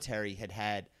 Military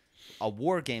had a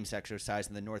war games exercise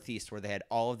in the Northeast where they had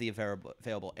all of the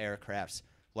available aircrafts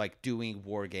like doing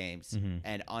war games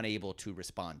and unable to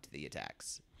respond to the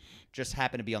attacks. Just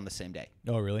happened to be on the same day.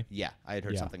 Oh, really? Yeah, I had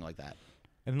heard something like that.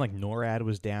 And then, like, NORAD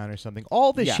was down or something.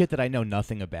 All this shit that I know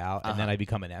nothing about, and then I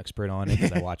become an expert on it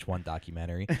because I watch one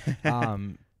documentary.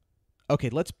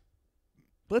 Okay, let's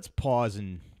pause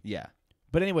and... Yeah.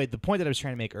 But anyway, the point that I was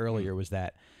trying to make earlier was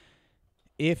that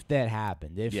if that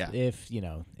happened,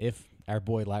 if our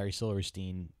boy Larry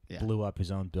Silverstein blew up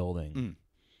his own building,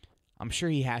 I'm sure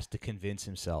he has to convince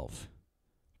himself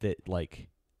that, like,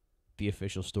 the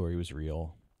official story was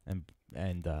real and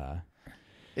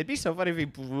it'd be so funny if he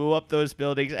blew up those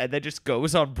buildings and then just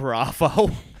goes on Bravo.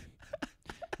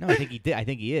 No, I think he did. I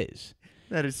think he is.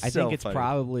 That is so I think it's funny.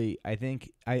 probably. I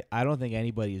don't think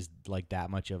anybody is like that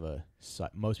much of a.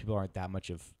 Most people aren't that much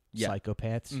of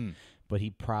psychopaths. But he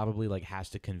probably like has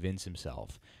to convince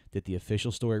himself that the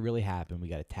official story really happened. We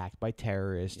got attacked by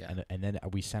terrorists, and then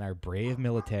we sent our brave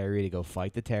military to go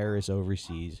fight the terrorists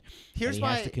overseas. Here's and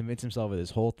he has to convince himself of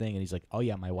this whole thing, and he's like, "Oh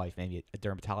yeah, my wife made me a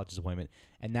dermatologist appointment,"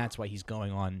 and that's why he's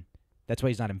going on. That's why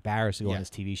he's not embarrassed to go on this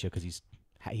TV show because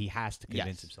he has to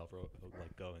convince himself or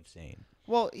like go insane.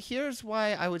 Well, here's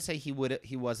why I would say he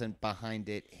wasn't behind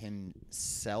it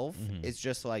himself. It's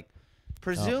just like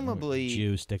presumably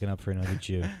Jew sticking up for another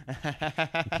Jew.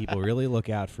 People really look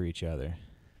out for each other.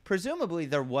 Presumably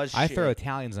there was I shit. throw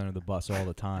Italians under the bus all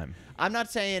the time. I'm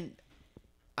not saying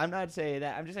that.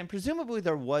 I'm just saying presumably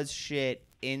there was shit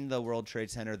in the World Trade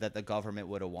Center that the government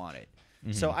would have wanted.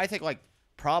 So I think like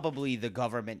probably the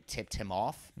government tipped him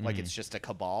off. Like it's just a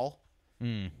cabal.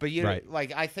 But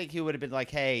like I think he would have been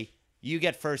like, "Hey, you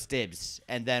get first dibs,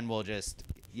 and then we'll just,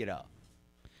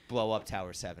 blow up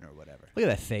Tower 7 or whatever." Look at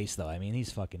that face, though. I mean,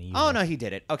 he's fucking evil. Oh, no, he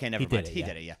did it. Okay, never mind. He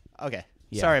did it, yeah. Okay.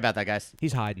 Yeah. Sorry about that, guys.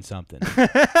 He's hiding something.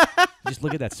 Just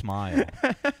look at that smile.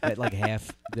 That, like,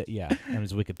 on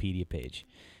his Wikipedia page.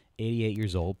 88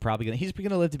 years old. He's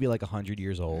going to live to be, like, 100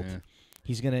 years old. Yeah.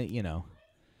 He's going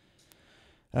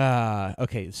to,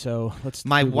 okay, so let's...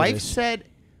 My wife said,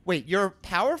 wait, you're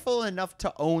powerful enough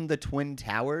to own the Twin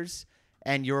Towers...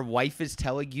 And your wife is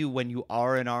telling you when you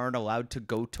are and aren't allowed to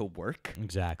go to work?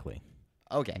 Exactly.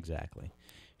 Okay. Exactly.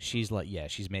 She's like,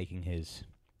 she's making his.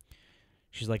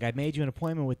 She's like, I made you an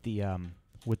appointment with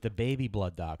the baby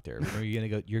blood doctor. You're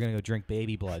gonna go drink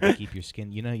baby blood to keep your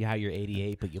skin. You know how you're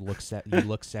 88, but you look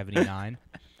 79.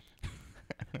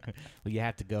 Well, you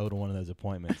have to go to one of those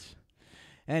appointments.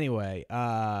 Anyway,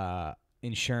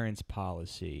 insurance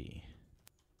policy.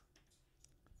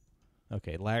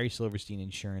 Okay, Larry Silverstein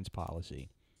insurance policy.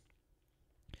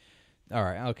 All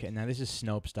right, okay. Now, this is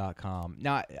Snopes.com.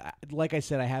 Now, like I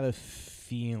said, I have a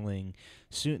feeling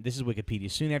soon. This is Wikipedia.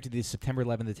 Soon after the September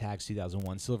 11th attacks,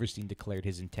 2001, Silverstein declared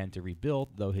his intent to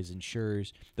rebuild, though he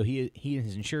and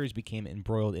his insurers became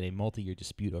embroiled in a multi-year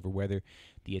dispute over whether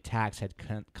the attacks had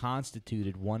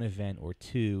constituted one event or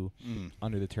two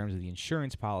under the terms of the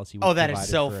insurance policy. Oh, that is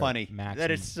so funny.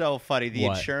 That is so funny. The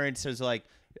insurance is like...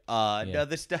 No,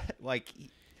 this like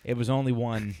it was only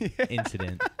one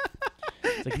incident.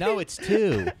 It's like, no, it's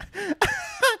two.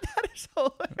 That is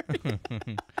hilarious.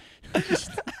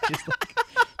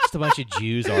 just a bunch of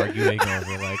Jews arguing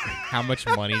over like how much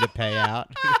money to pay out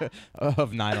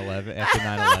of 9/11 after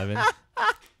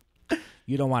 9/11.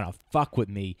 You don't want to fuck with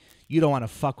me. You don't want to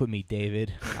fuck with me,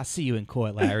 David. I'll see you in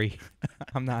court, Larry.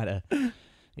 I'm not a.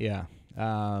 Yeah.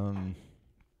 You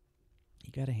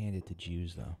gotta hand it to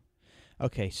Jews though.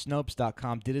 Okay,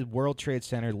 Snopes.com. Did a World Trade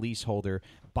Center leaseholder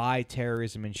buy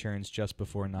terrorism insurance just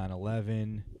before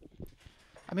 9/11?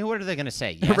 I mean, what are they going to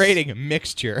say? Yes. Rating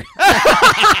mixture.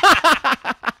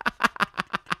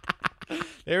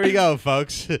 There we go,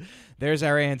 folks. There's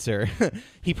our answer.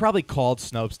 He probably called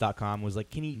Snopes.com, was like,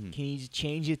 can you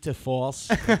change it to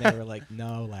false? And they were like,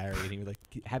 no, Larry. And he was like,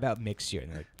 how about mixture?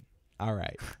 And they're like, all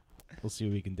right. We'll see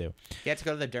what we can do. He had to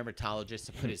go to the dermatologist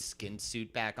to put his skin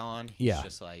suit back on. He's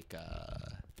just like...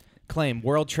 Claim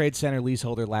World Trade Center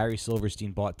leaseholder Larry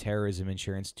Silverstein bought terrorism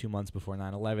insurance 2 months before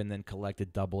 9/11, then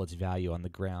collected double its value on the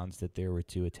grounds that there were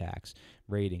 2 attacks.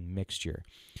 Rating mixture.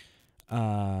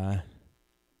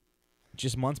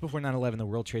 Just months before 9/11, the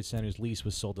World Trade Center's lease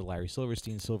was sold to Larry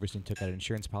Silverstein. Silverstein took out an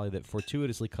insurance policy that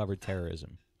fortuitously covered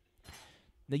terrorism.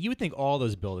 Now, you would think all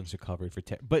those buildings are covered for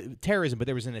terrorism, but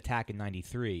there was an attack in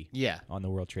 93 on the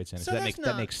World Trade Center. So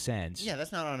that makes sense. Yeah,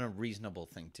 that's not an unreasonable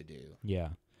thing to do. Yeah.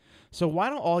 So why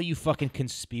don't all you fucking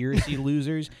conspiracy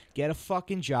losers get a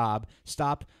fucking job?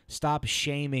 Stop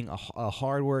shaming a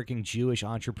hardworking Jewish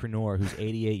entrepreneur who's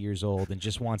 88 years old and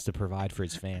just wants to provide for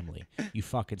his family. You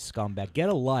fucking scumbag. Get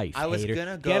a life,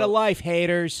 Get a life,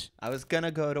 haters. I was going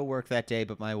to go to work that day,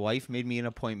 but my wife made me an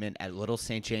appointment at Little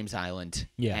St. James Island,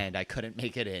 and I couldn't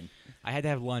make it in. I had to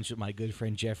have lunch with my good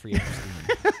friend Jeffrey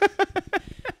Epstein.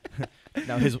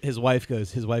 No, his wife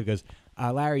goes,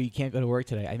 Larry, you can't go to work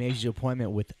today. I made you an appointment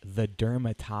with the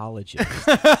dermatologist.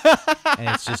 And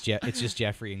it's just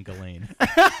Jeffrey and Ghislaine.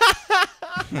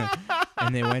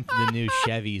 And they went to the new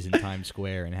Chevys in Times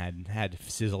Square and had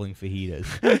sizzling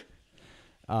fajitas.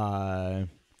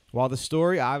 While the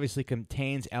story obviously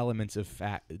contains elements of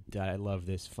fact, I love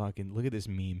this fucking, look at this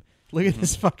meme. Look at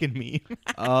this fucking meme.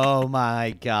 Oh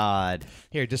my God.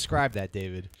 Here, describe that,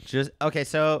 David. Okay,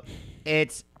 so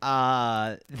it's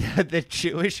the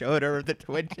Jewish owner of the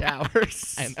Twin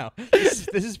Towers. I know. This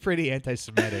is pretty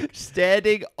anti-Semitic.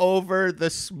 Standing over the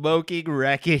smoking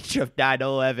wreckage of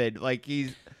 9/11, like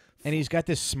he's got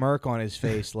this smirk on his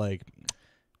face, like,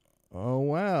 oh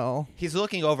well. He's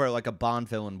looking over like a Bond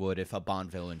villain would if a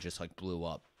Bond villain just like blew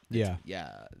up. The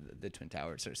Twin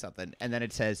Towers or something. And then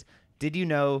it says, "Did you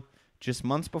know? Just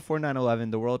months before 9/11,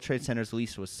 the World Trade Center's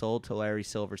lease was sold to Larry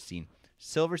Silverstein.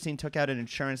 Silverstein took out an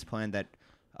insurance plan that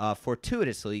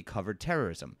fortuitously covered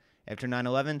terrorism. After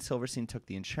 9/11, Silverstein took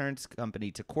the insurance company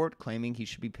to court, claiming he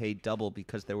should be paid double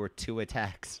because there were 2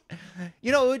 attacks.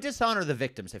 You know, it would dishonor the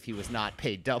victims if he was not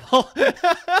paid double." Wait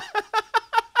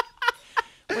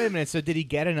a minute. So did he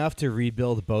get enough to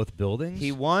rebuild both buildings?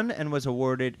 He won and was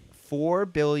awarded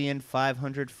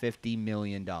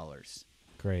 $4,550,000,000.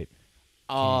 Great.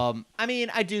 I mean,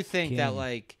 I do think that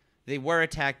like they were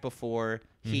attacked before.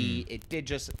 It did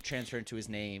just transfer into his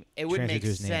name. It would make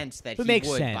sense that he would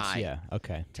buy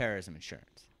terrorism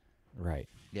insurance. Right.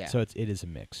 Yeah. So it is a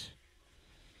mix.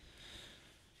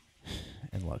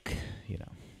 And look,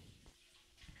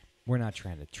 we're not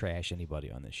trying to trash anybody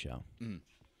on this show.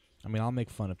 I mean, I'll make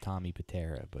fun of Tommy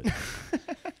Patera, but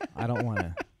I don't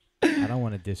want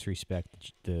to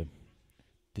disrespect the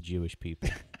Jewish people.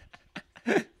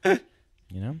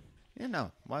 You know? Yeah,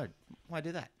 no. Why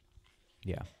do that?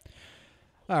 Yeah.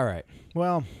 All right.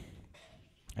 Well,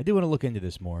 I do want to look into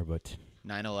this more, but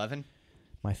 9/11?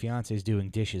 My fiance is doing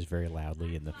dishes very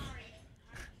loudly in the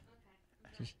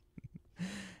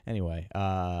Anyway,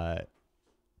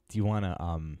 do you want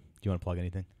to plug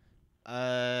anything?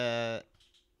 Follow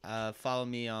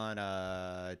me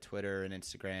on Twitter and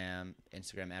Instagram.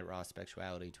 Instagram at Raw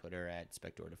Spectuality, Twitter at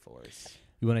Spector DeForce.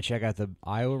 You want to check out the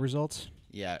Iowa results?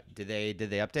 Yeah. Did they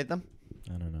update them?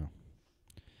 I don't know.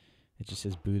 It just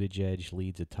says Buttigieg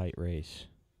leads a tight race.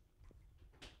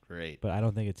 Great. But I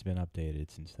don't think it's been updated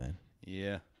since then.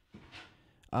 Yeah.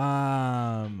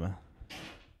 All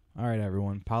right,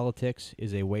 everyone. Politics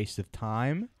is a waste of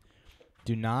time.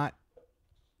 I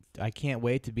can't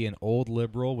wait to be an old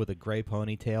liberal with a gray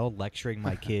ponytail lecturing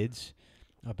my kids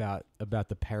about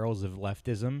the perils of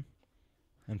leftism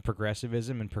and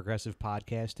progressivism and progressive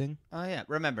podcasting. Oh yeah.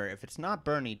 Remember, if it's not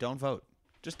Bernie, don't vote.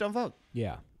 Just don't vote.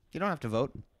 Yeah. You don't have to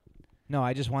vote. No,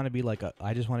 I just want to be like an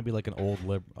old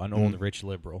rich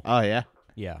liberal. Oh yeah.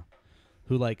 Yeah.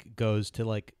 Who goes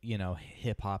to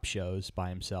hip hop shows by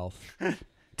himself.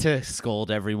 To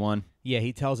scold everyone. Yeah,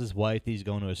 he tells his wife he's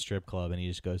going to a strip club and he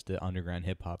just goes to underground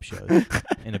hip hop shows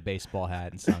in a baseball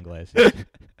hat and sunglasses.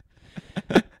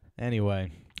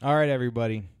 Anyway, all right,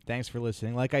 everybody. Thanks for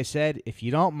listening. Like I said, if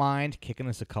you don't mind kicking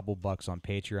us a couple bucks on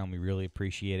Patreon, we really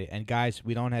appreciate it. And guys,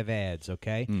 we don't have ads,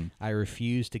 okay? I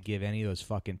refuse to give any of those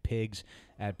fucking pigs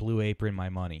at Blue Apron my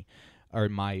money or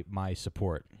my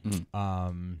support.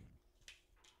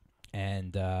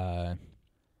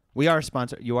 We are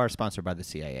sponsored. You are sponsored by the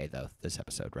CIA, though. This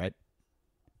episode, right?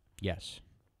 Yes.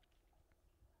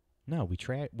 No, we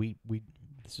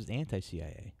this is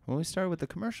anti-CIA. Well, we started with the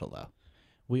commercial, though.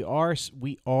 We are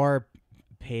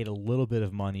paid a little bit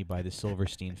of money by the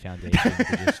Silverstein Foundation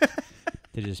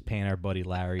to just paint our buddy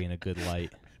Larry in a good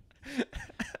light,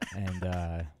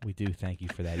 and we do thank you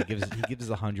for that. He gives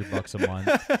us $100 a month.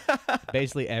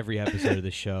 Basically, every episode of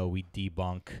the show, we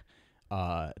debunk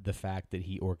the fact that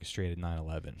he orchestrated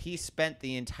 9/11. He spent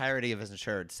the entirety of his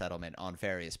insurance settlement on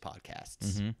various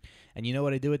podcasts. And you know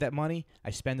what I do with that money?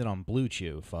 I spend it on Blue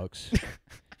Chew, folks.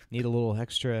 Need a little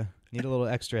extra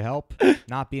help?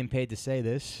 Not being paid to say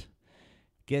this.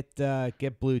 Get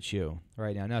Blue Chew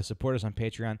right now. No, support us on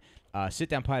Patreon.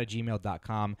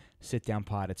 Sitdownpod@gmail.com.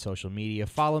 Sitdownpod at social media.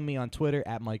 Follow me on Twitter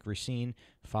at Mike Racine.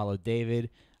 Follow David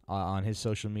on his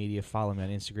social media. Follow me on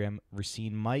Instagram,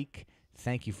 Racine Mike.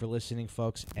 Thank you for listening,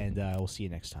 folks, and we'll see you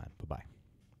next time. Bye-bye.